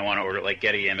 I want to order,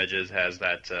 Getty Images has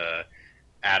that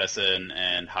Addison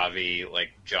and Javi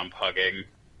jump hugging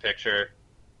picture.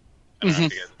 I don't know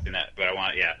if you guys have seen that, but I'm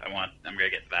gonna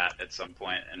get that at some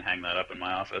point and hang that up in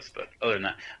my office. But other than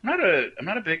that, I'm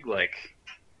not a big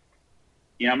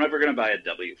I'm never gonna buy a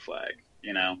W flag.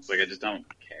 I just don't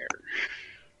care.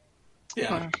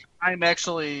 Yeah. I'm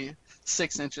actually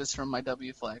 6 inches from my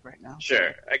W flag right now.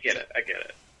 Sure, I get it. I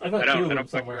got I two of them don't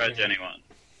somewhere. begrudge anyone.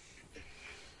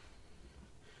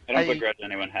 I don't begrudge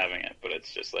anyone having it, but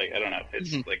it's just I don't know.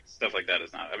 It's stuff like that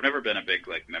is not. I've never been a big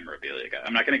memorabilia guy.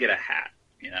 I'm not gonna get a hat.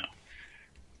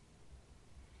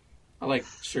 I like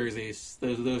jerseys.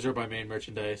 Those are my main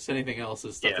merchandise. Anything else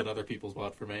is stuff Yeah. that other people's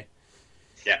bought for me.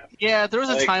 Yeah. Yeah, there was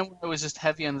a Like- time when I was just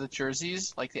heavy on the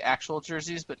jerseys, like the actual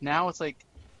jerseys, but now it's like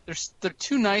they're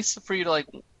too nice for you to like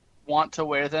want to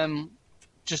wear them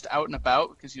just out and about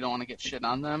because you don't want to get shit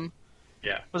on them.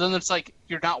 Yeah. But then it's like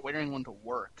you're not wearing one to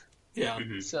work, Yeah,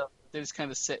 Mhm. so they just kind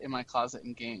of sit in my closet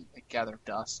and gather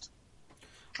dust.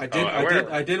 I did. Oh,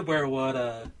 I did wear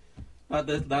one.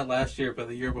 Not last year, but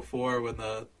the year before when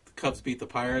the Cubs beat the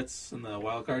Pirates in the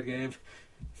wild card game.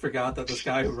 Forgot that this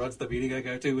guy who runs the meeting I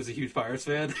go to was a huge Pirates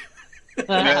fan.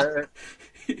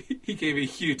 He gave me a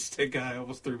huge stink eye.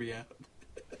 Almost threw me out.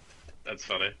 That's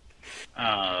funny.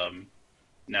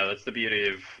 No, that's the beauty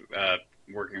of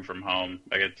working from home.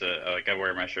 I get to I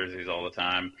wear my jerseys all the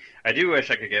time. I do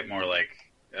wish I could get more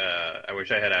I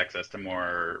wish I had access to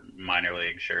more minor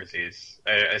league jerseys.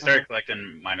 I started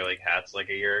collecting minor league hats like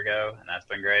a year ago, and that's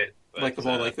been great. But, Like of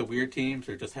all like the weird teams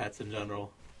or just hats in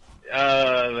general,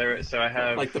 so I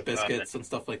have like the Biscuits and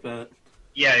stuff like that.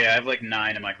 Yeah, I have like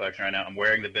 9 in my collection right now. I'm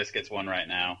wearing the Biscuits one right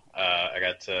now. I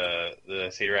got the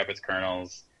Cedar Rapids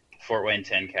Colonels, Fort Wayne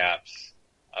Tin Caps,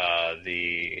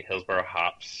 the Hillsborough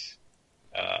Hops,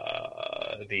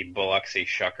 the Biloxi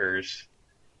Shuckers,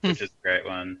 which is a great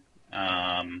one.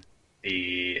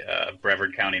 The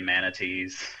Brevard County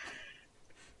Manatees.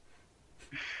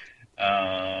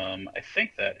 I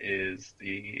think that is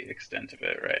the extent of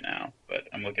it right now, but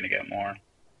I'm looking to get more.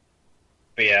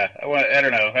 But yeah, I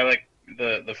don't know. I like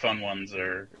the fun ones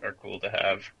are cool to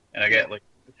have, and I get like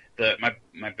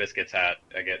my Biscuits hat.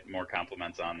 I get more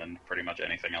compliments on than pretty much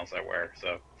anything else I wear.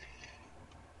 So,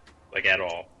 like at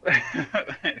all.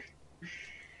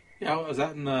 Yeah, I was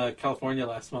out in California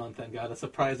last month and got a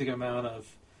surprising amount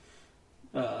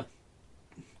of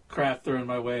crap thrown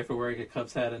my way for wearing a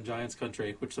Cubs hat in Giants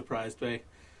country, which surprised me.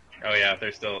 Oh yeah,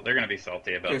 they're going to be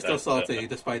salty about They're that. still salty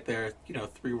despite their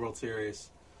 3 World Series.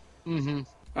 Mm-hmm.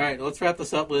 All right, let's wrap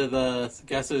this up with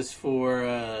guesses for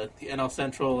the NL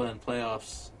Central and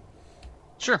playoffs.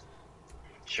 Sure.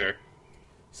 Sure.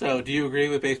 So, do you agree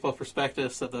with Baseball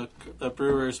Prospectus that the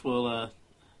Brewers will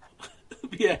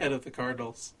be ahead of the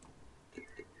Cardinals?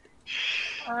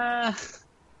 I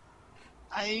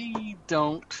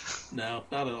don't. No,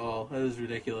 not at all. That is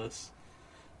ridiculous.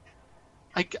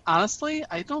 Honestly,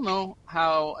 I don't know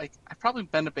how. I've probably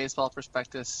been to Baseball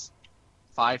Prospectus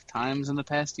 5 times in the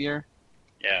past year.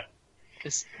 Yeah.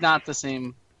 It's not the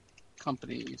same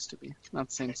company it used to be. Not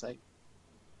the same site.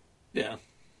 Yeah.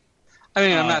 I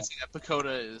mean, I'm not saying that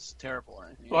Pacoda is terrible or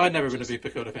anything. Well, I've never been a big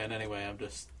Pacoda fan anyway. I'm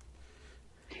just...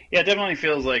 Yeah, it definitely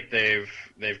feels like they've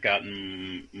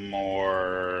gotten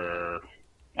more.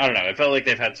 I don't know. It felt like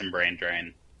they've had some brain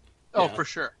drain. Oh, Yeah. for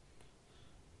sure.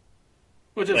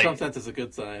 Which in Like- some sense is a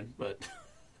good sign, but...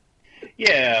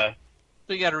 Yeah.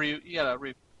 But you gotta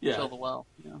refill Yeah. the well.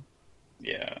 You know?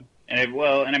 Yeah,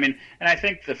 and I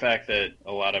think the fact that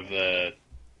a lot of the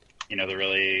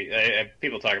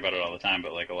people talk about it all the time,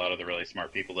 but like a lot of the really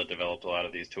smart people that developed a lot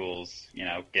of these tools,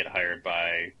 get hired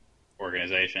by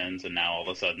organizations, and now all of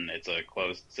a sudden it's a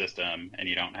closed system, and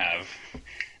you don't have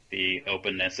the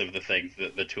openness of the things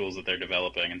that the tools that they're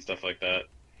developing and stuff like that.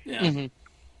 Yeah. Mm-hmm.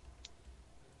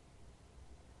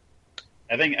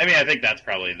 I think that's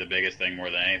probably the biggest thing more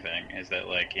than anything is that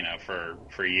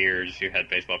for years you had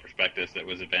Baseball Prospectus that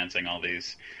was advancing all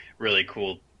these really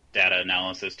cool data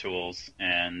analysis tools,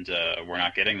 and we're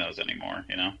not getting those anymore.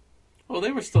 Well,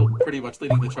 they were still pretty much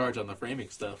leading the charge on the framing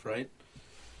stuff, right?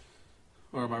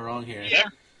 Or am I wrong here? Yeah.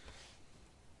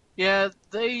 Yeah,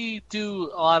 they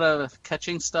do a lot of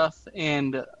catching stuff,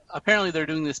 and apparently they're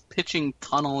doing this pitching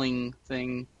tunneling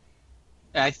thing.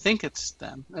 I think it's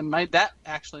them. That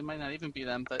actually might not even be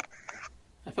them, but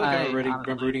I feel like I already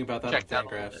honestly remember reading about that on checked out a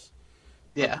little Fangraphs.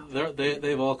 yeah.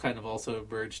 They've all kind of also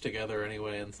merged together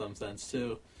anyway in some sense,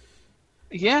 too.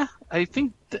 Yeah, I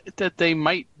think that they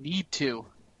might need to.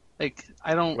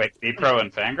 I don't... Wait, B-Pro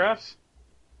and Fangraphs?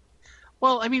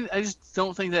 Well, I mean, I just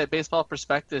don't think that Baseball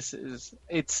Prospectus is...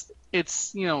 It's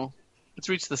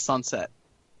reached the sunset,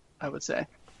 I would say.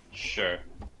 Sure.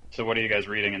 So what are you guys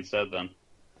reading instead then?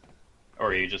 Or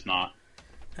are you just not?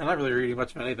 I'm not really reading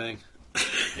much of anything.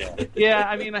 Yeah. Yeah,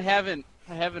 I mean, I haven't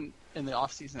in the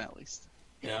off season at least.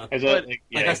 Yeah. Is But- it,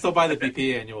 I still buy the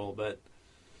BP annual, but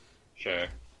Sure.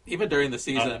 even during the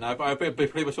season, I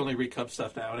pretty much only read Cubs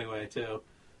stuff now anyway, too.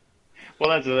 Well,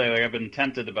 that's the thing. I've been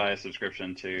tempted to buy a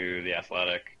subscription to The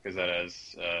Athletic because that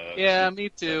has. Yeah, me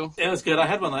too. It was good. I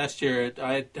had one last year.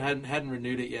 I hadn't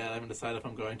renewed it yet. I haven't decided if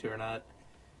I'm going to or not.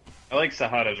 I like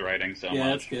Sahada's writing so Yeah,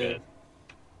 much. it's good.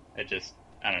 But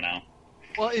I don't know.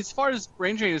 Well, as far as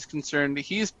brain drain is concerned,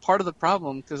 he's part of the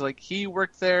problem because like he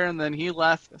worked there and then he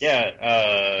left.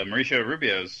 Yeah, Mauricio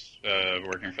Rubio's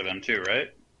working for them too,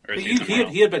 right? Or is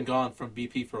He had been gone from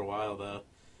BP for a while though.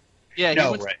 Yeah, he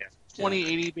No, went right. to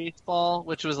 2080 baseball,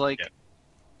 which was like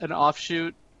an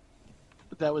offshoot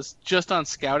that was just on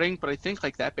scouting, but I think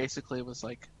like that basically was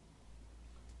like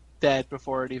dead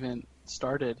before it even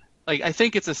started. Like I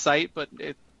think it's a site, but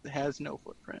it has no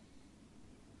footprint.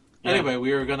 Yeah. Anyway,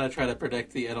 we were gonna try to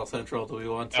predict the NL Central. Do we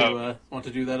want to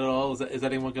do that at all? Is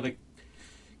anyone gonna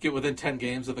get within 10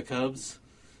 games of the Cubs?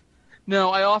 No,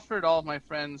 I offered all of my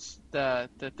friends that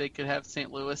they could have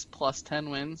St. Louis plus 10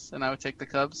 wins, and I would take the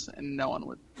Cubs, and no one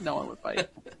would bite.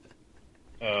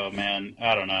 Oh man,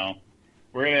 I don't know.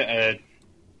 We're gonna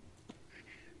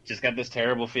just got this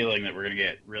terrible feeling that we're gonna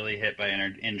get really hit by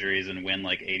injuries and win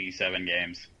like 87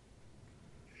 games.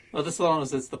 Well, just as long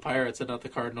as it's the Pirates and not the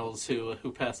Cardinals who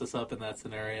pass us up in that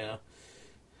scenario,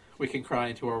 we can cry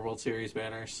into our World Series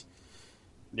banners.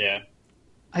 Yeah.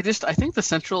 I think the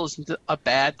Central is a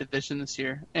bad division this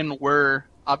year, and we're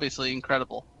obviously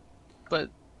incredible, but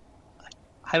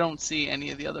I don't see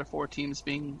any of the other 4 teams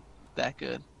being that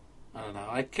good. I don't know.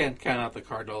 I can't count out the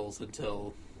Cardinals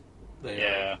until they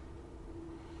are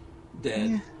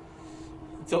dead.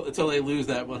 Until they lose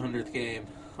that 100th game,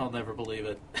 I'll never believe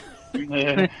it.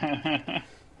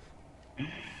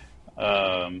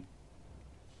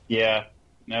 Yeah.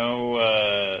 No.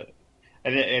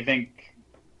 I think.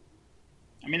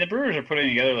 I mean, the Brewers are putting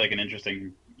together like an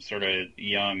interesting sort of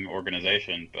young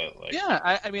organization, but like.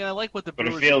 Yeah, I mean, I like what the But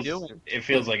Brewers are doing. it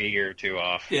feels like a year or two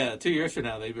off. Yeah, 2 years from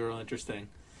now, they'd be real interesting.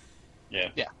 Yeah.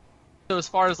 So as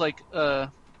far as like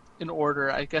in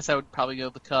order, I guess I would probably go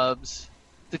the Cubs,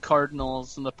 the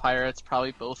Cardinals, and the Pirates,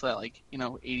 probably both at like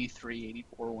 83,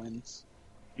 84 wins.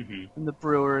 Mm-hmm. And the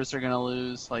Brewers are going to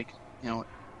lose like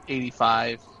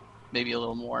 85, maybe a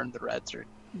little more, and the Reds are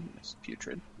just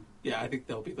putrid. Yeah, I think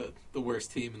they'll be the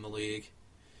worst team in the league.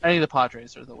 I think the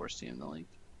Padres are the worst team in the league.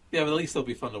 Yeah, but at least they'll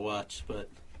be fun to watch. But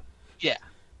yeah,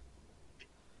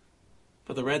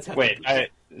 but the Reds have. Wait, I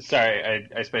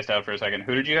spaced out for a second.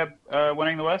 Who did you have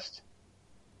winning the West?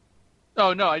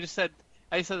 Oh no, I said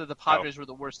that the Padres were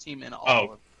the worst team in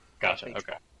all of Gotcha. baseball.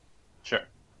 Okay. Sure.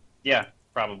 Yeah,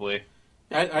 probably.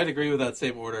 I'd agree with that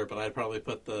same order, but I'd probably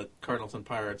put the Cardinals and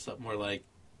Pirates up more like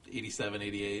 87,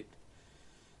 88.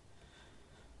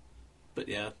 But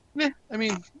yeah. Yeah, I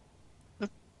mean,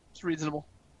 it's reasonable.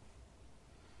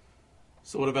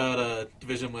 So what about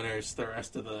division winners? The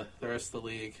rest of the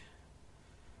league.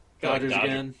 Dodgers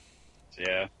again.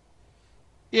 Yeah.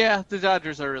 Yeah, the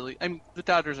Dodgers are really. The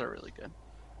Dodgers are really good.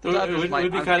 It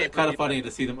would be kind of funny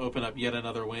to see them open up yet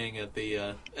another wing at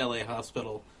the LA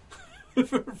hospital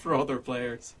for all their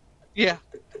players. Yeah.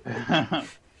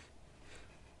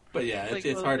 But yeah,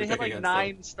 it's hard to pick against them. They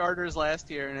had 9 starters last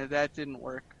year, and that didn't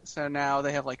work. So now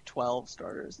they have 12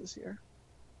 starters this year.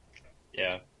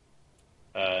 Yeah.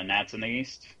 Nats in the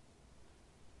East.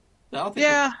 I'm about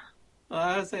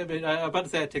to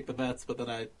say I'd take the Mets, but then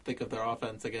I think of their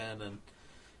offense again and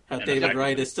how David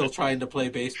Wright is still trying to play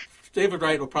baseball. David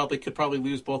Wright could probably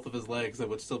lose both of his legs and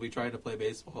would still be trying to play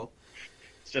baseball.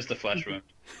 It's just a flesh wound.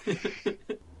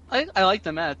 I like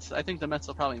the Mets. I think the Mets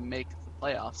will probably make the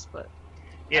playoffs, but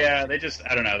yeah,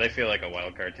 I don't know. They feel like a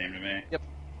wild card team to me. Yep.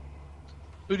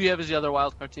 Who do you have as the other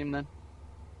wild card team then?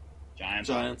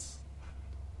 Giants.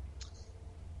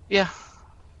 Yeah,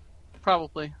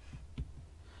 probably.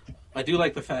 I do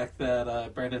like the fact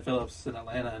that Brandon Phillips is in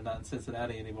Atlanta and not in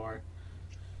Cincinnati anymore.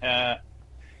 Yeah.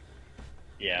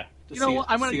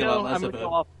 I'm gonna go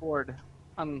off board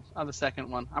on the second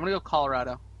one. I'm gonna go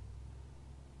Colorado.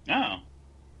 Oh.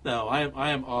 No, I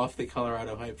am off the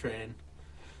Colorado hype train.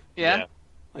 Yeah.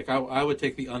 Like I would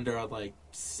take the under on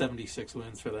 76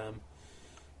 wins for them.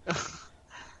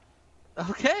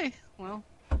 Okay, well,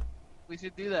 we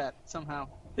should do that somehow.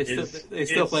 They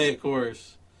still play at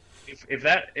Coors. If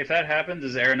that happens,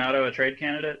 is Arenado a trade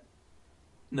candidate?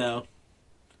 No.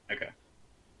 Okay.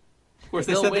 Of course,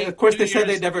 they said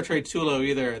they'd never trade Tulo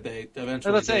either. They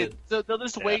eventually did. They'll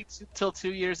just wait till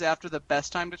 2 years after the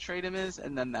best time to trade him is,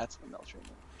 and then that's when they'll trade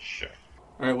him. Sure.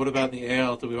 All right. What about the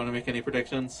AL? Do we want to make any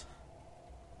predictions?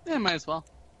 Yeah, might as well.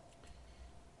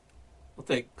 We'll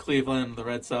take Cleveland, the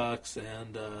Red Sox,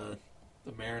 and the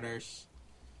Mariners.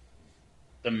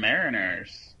 The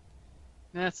Mariners.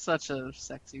 That's such a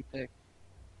sexy pick.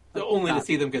 Only to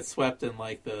see them get swept in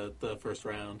the first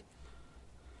round.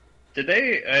 Did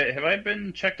they? Have I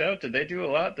been checked out? Did they do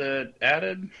a lot that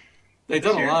added? They've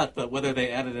done a lot, but whether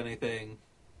they added anything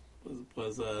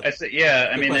was I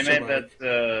mean, they made that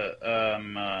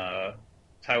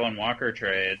Taiwan Walker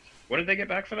trade. What did they get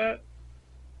back for that?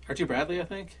 Archie Bradley, I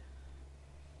think.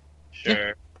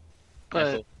 Sure. But Nice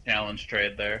little challenge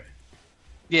trade there.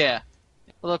 yeah,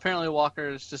 well, apparently Walker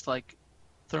is just like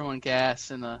throwing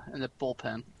gas in the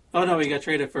bullpen. Oh no, he got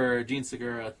traded for Gene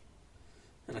Segura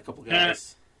and a couple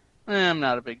guys. I'm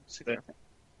not a big Segura fan.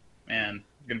 Man,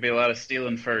 gonna be a lot of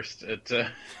stealing first.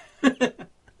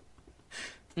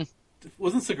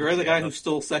 Wasn't Segura the guy who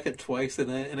stole second twice in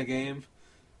a game?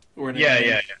 Or in a Yeah, game?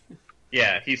 yeah.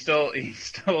 Yeah, he stole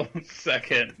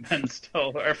second, then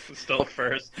stole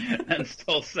first, then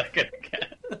stole second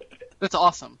again. That's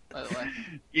awesome, by the way.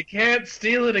 You can't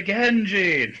steal it again,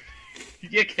 Gene.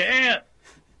 You can't.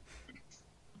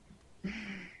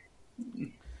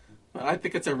 I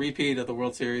think it's a repeat of the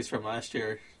World Series from last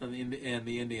year, and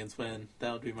the Indians win.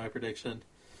 That would be my prediction.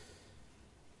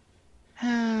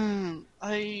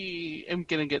 I am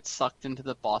gonna get sucked into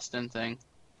the Boston thing.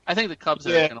 I think the Cubs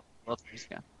are Yeah. gonna win the World Series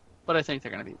again, but I think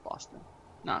they're gonna beat Boston,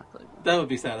 not Cleveland. That would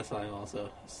be satisfying.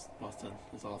 Also, Boston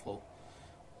is awful.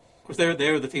 Of course,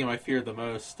 they were the team I feared the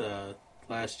most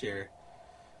last year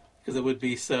because it would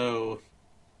be so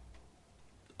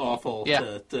awful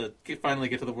to finally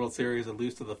get to the World Series and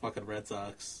lose to the fucking Red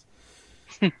Sox.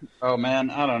 Oh man,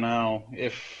 I don't know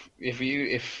if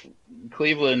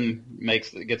Cleveland gets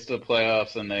to the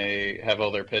playoffs and they have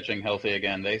all their pitching healthy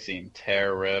again, they seem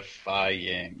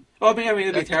terrifying. Well, I mean,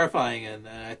 it'd be terrifying,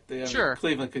 and Sure.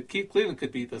 Cleveland could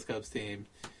beat this Cubs team,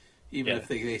 even if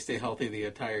they stay healthy the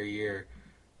entire year.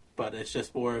 But it's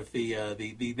just more of the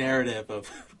narrative of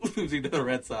losing to the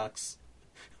Red Sox.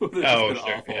 Which has Oh, been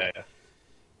sure, awful.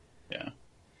 yeah.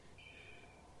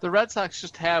 The Red Sox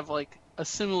just have like a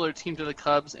similar team to the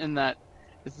Cubs in that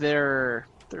their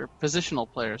positional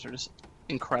players are just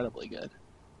incredibly good.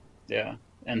 Yeah,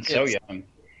 and so It's- young.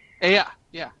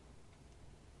 Yeah.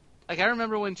 Like I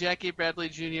remember when Jackie Bradley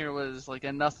Jr. was like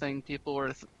a nothing, people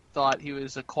thought he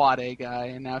was a quad A guy,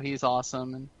 and now he's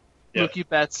awesome. And Yeah. Mookie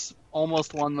Betts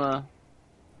almost won the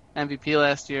MVP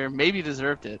last year, maybe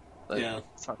deserved it. But Yeah.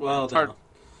 it's hard, Well, it's hard no.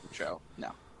 to show.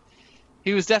 No,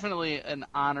 he was definitely an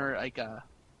honor.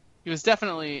 He was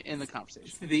definitely in the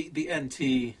conversation. The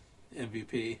NT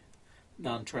MVP,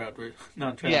 non-Trout Yeah,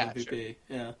 MVP.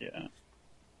 Yeah. Yeah.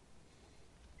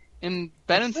 And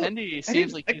Benintendi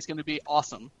seems like he's going to be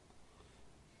awesome.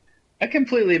 I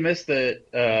completely missed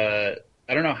that.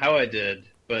 I don't know how I did,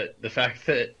 but the fact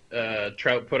that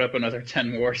Trout put up another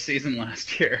 10 WAR season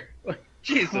last year. Like,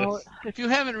 Jesus. Well, if you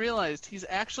haven't realized, he's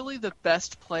actually the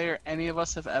best player any of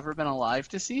us have ever been alive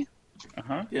to see.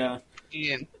 Uh-huh. Yeah.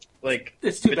 And Like,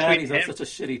 It's too bad between he's on him- such a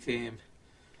shitty team.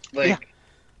 Like, Yeah.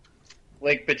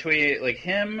 like between like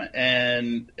him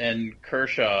and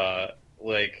Kershaw,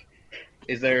 like,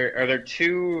 are there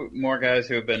two more guys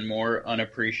who have been more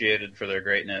unappreciated for their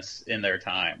greatness in their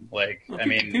time? Like, Well, I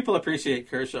mean, people appreciate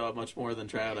Kershaw much more than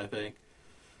Trout, I think.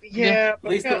 yeah, At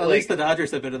least the Dodgers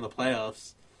have been in the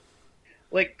playoffs.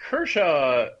 like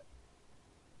Kershaw,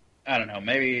 I don't know.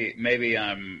 Maybe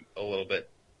I'm a little bit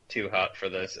too hot for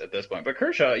this at this point. But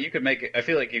Kershaw, I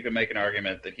feel like you could make an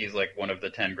argument that he's like one of the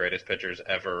 10 greatest pitchers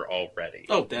ever already.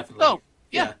 Oh, definitely. oh,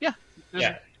 yeah. Yeah.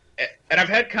 And I've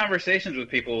had conversations with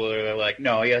people where they're like,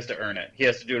 no, he has to earn it. He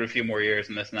has to do it a few more years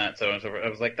and this and that, so on and so forth. I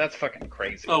was like, that's fucking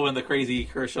crazy. Oh, and the crazy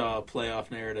Kershaw playoff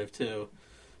narrative, too.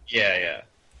 Yeah.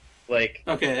 Like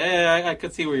Okay, I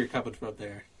could see where you're coming from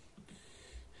there.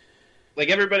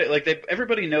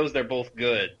 everybody knows they're both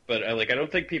good, but I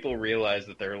don't think people realize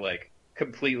that they're like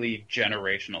completely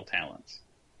generational talents.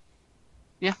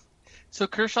 So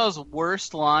Kershaw's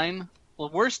worst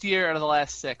year out of the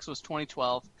last 6 was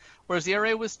 2012, where his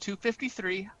ERA was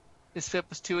 2.53, his FIP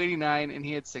was 2.89, and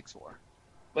he had 6 WAR.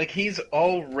 Like, he's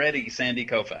already Sandy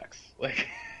Koufax. Like,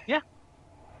 Yeah.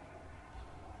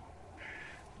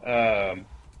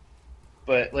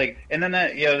 But like, and then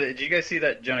did you guys see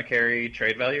that Jonah Carey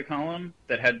trade value column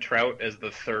that had Trout as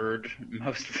the third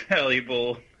most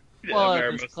valuable, Well, or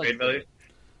it's most trade value?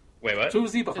 Wait, what? So who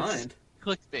was he behind?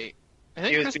 Clickbait. I He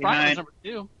think was Chris Bryant was behind- number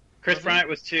 2. Chris wasn't Bryant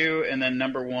was 2, and then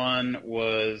number 1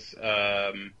 was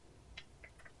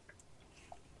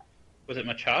it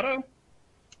Machado?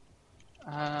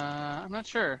 I'm not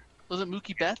sure. Was it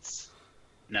Mookie Betts?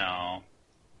 No.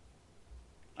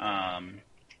 I'm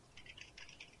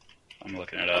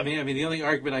looking it up. I mean, the only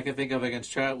argument I can think of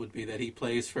against Trout would be that he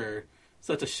plays for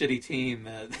such a shitty team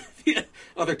that the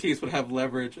other teams would have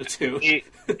leverage to.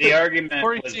 The argument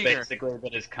Corey was Seager. basically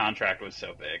that his contract was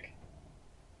so big.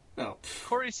 No.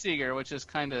 Corey Seager, which is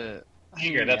kind of...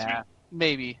 Seager, that's me.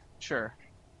 Maybe. Sure.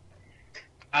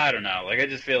 I don't know. Like, I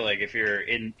just feel like if you're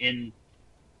in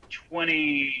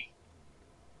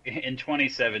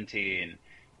 2017,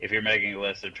 if you're making a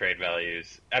list of trade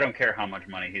values, I don't care how much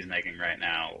money he's making right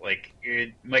now. Like,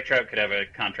 Mike Trout could have a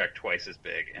contract twice as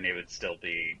big, and it would still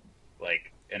be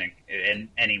like, and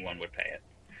anyone would pay it.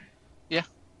 Yeah,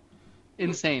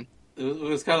 insane. It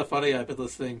was kind of funny. I've been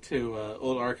listening to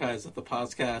old archives of the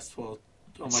podcast. Well,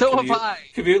 on my So have I.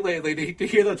 commute lately to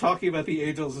hear them talking about the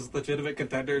Angels as legitimate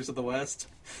contenders in the West.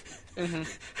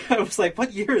 Mm-hmm. I was like,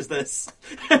 "What year is this?"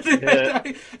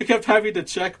 I kept having to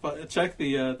check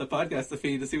the podcast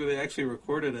feed to see where they actually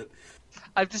recorded it.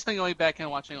 I've just been going back and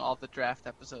watching all the draft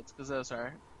episodes because those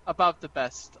are about the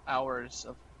best hours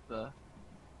of the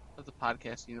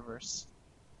podcast universe.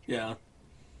 Yeah,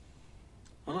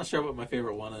 I'm not sure what my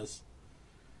favorite one is.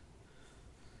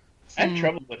 I have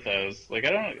trouble with those. Like,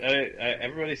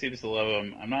 everybody seems to love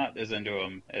them. I'm not as into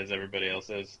them as everybody else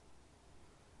is.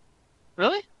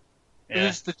 Really? Yeah. Is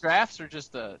this the drafts or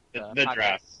just the podcast?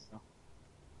 Drafts?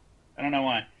 I don't know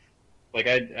why. Like,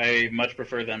 I much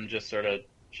prefer them just sort of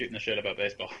shooting the shit about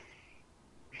baseball.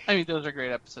 I mean, those are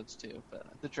great episodes too, but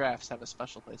the drafts have a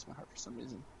special place in my heart for some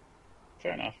reason.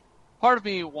 Fair enough. Part of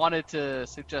me wanted to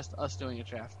suggest us doing a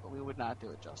draft, but we would not do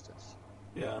it justice.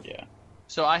 Yeah.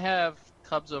 So I have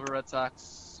Cubs over Red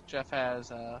Sox. Jeff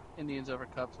has Indians over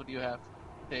Cubs. What do you have,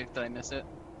 Dave? Did I miss it?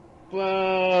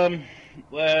 I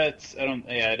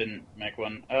didn't make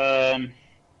one. I'm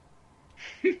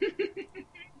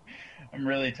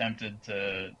really tempted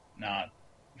to not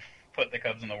put the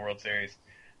Cubs in the World Series.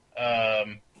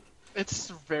 It's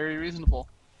very reasonable.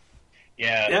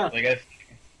 Yeah. Like,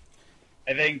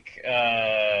 I think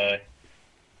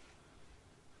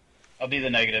I'll be the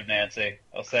negative Nancy.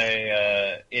 I'll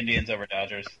say Indians over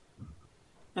Dodgers.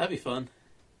 That'd be fun.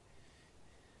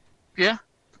 Yeah.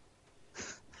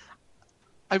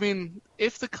 I mean,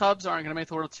 if the Cubs aren't going to make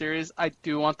the World Series, I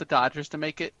do want the Dodgers to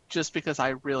make it, just because I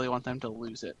really want them to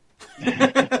lose it. We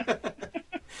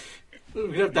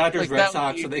could have Dodgers Red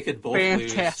Sox, so they could both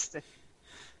lose. Fantastic.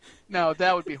 No,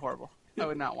 that would be horrible. I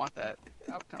would not want that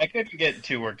outcome. I couldn't get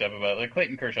too worked up about it. Like,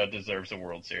 Clayton Kershaw deserves a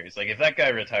World Series. Like, if that guy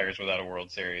retires without a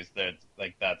World Series,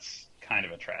 that's kind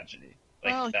of a tragedy.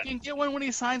 Like, well, he can get one when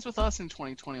he signs with us in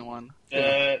 2021.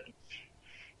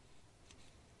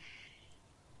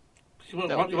 You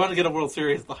want to get a World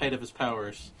Series at the height of his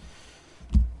powers.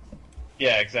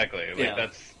 Yeah, exactly.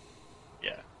 Like,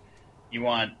 Yeah. You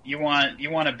want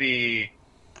to be.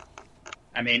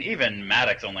 I mean, even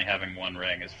Maddox only having one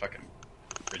ring is fucking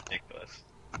ridiculous.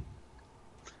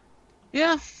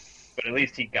 Yeah. But at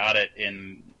least he got it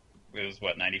in. It was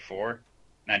what, 94,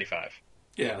 95.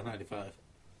 Yeah, 95.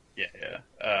 Yeah.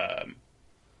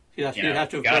 He'd have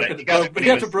to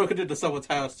have broken into someone's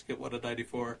house to get one at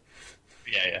 94.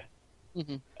 Yeah.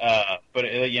 Mm-hmm. But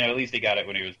at least he got it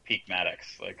when he was peak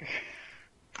Maddox. Like.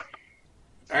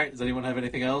 All right. Does anyone have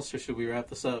anything else, or should we wrap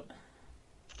this up?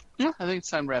 Yeah, I think it's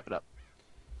time to wrap it up.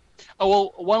 Oh,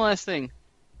 well, one last thing.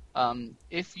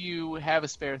 If you have a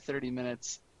spare 30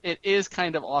 minutes, it is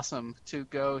kind of awesome to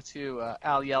go to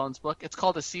Al Yellen's book. It's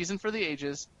called A Season for the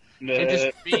Ages. And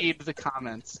just read the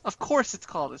comments. Of course it's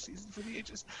called A Season for the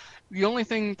Ages. The only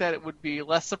thing that it would be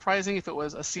less surprising if it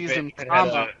was a season,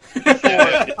 comma, for,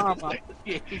 comma,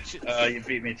 the ages. You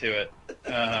beat me to it.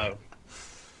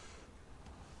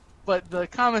 But the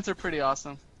comments are pretty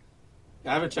awesome.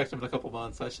 I haven't checked them in a couple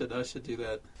months. I should do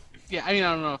that. Yeah, I mean,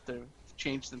 I don't know if they've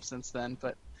changed them since then,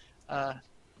 but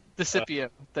the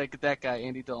Scipio, that guy,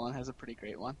 Andy Dolan, has a pretty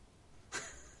great one.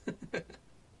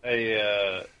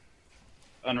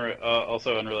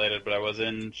 Also unrelated, but I was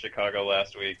in Chicago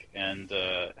last week and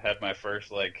had my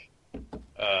first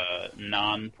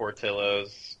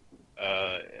non-Portillo's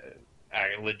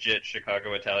legit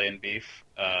Chicago Italian beef.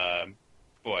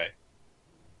 Boy,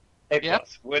 A+. Yep.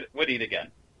 Would eat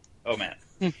again. Oh man.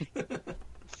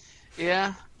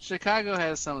 Yeah, Chicago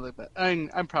has some of the best. I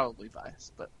mean, I'm probably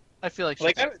biased, but I feel like Don't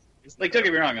Chicago get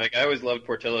me wrong. Like, I always loved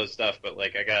Portillo's stuff, but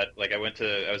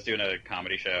I was doing a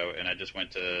comedy show, and I just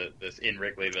went to this in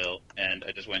Wrigleyville, and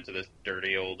I just went to this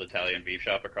dirty old Italian beef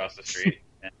shop across the street.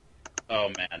 And, oh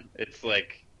man, it's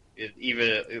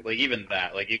even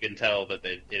that, you can tell that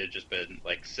it had just been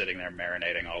sitting there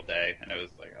marinating all day, and it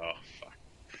was like, oh fuck.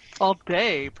 all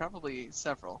day, probably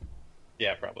several.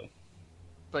 Yeah, probably.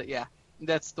 But yeah,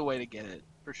 that's the way to get it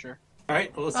for sure. All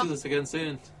right, well, let's do this again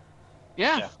soon.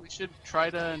 Yeah, we should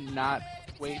try to not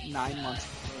wait 9 months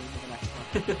before we do the next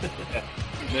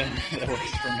one. That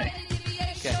works for me.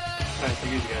 Okay. All right,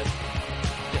 thank you guys.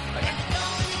 Yeah, bye.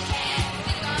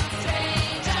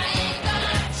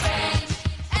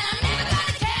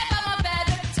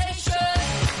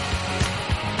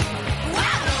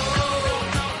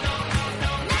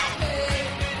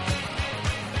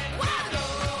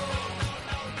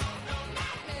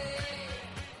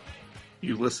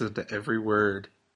 you listen to every word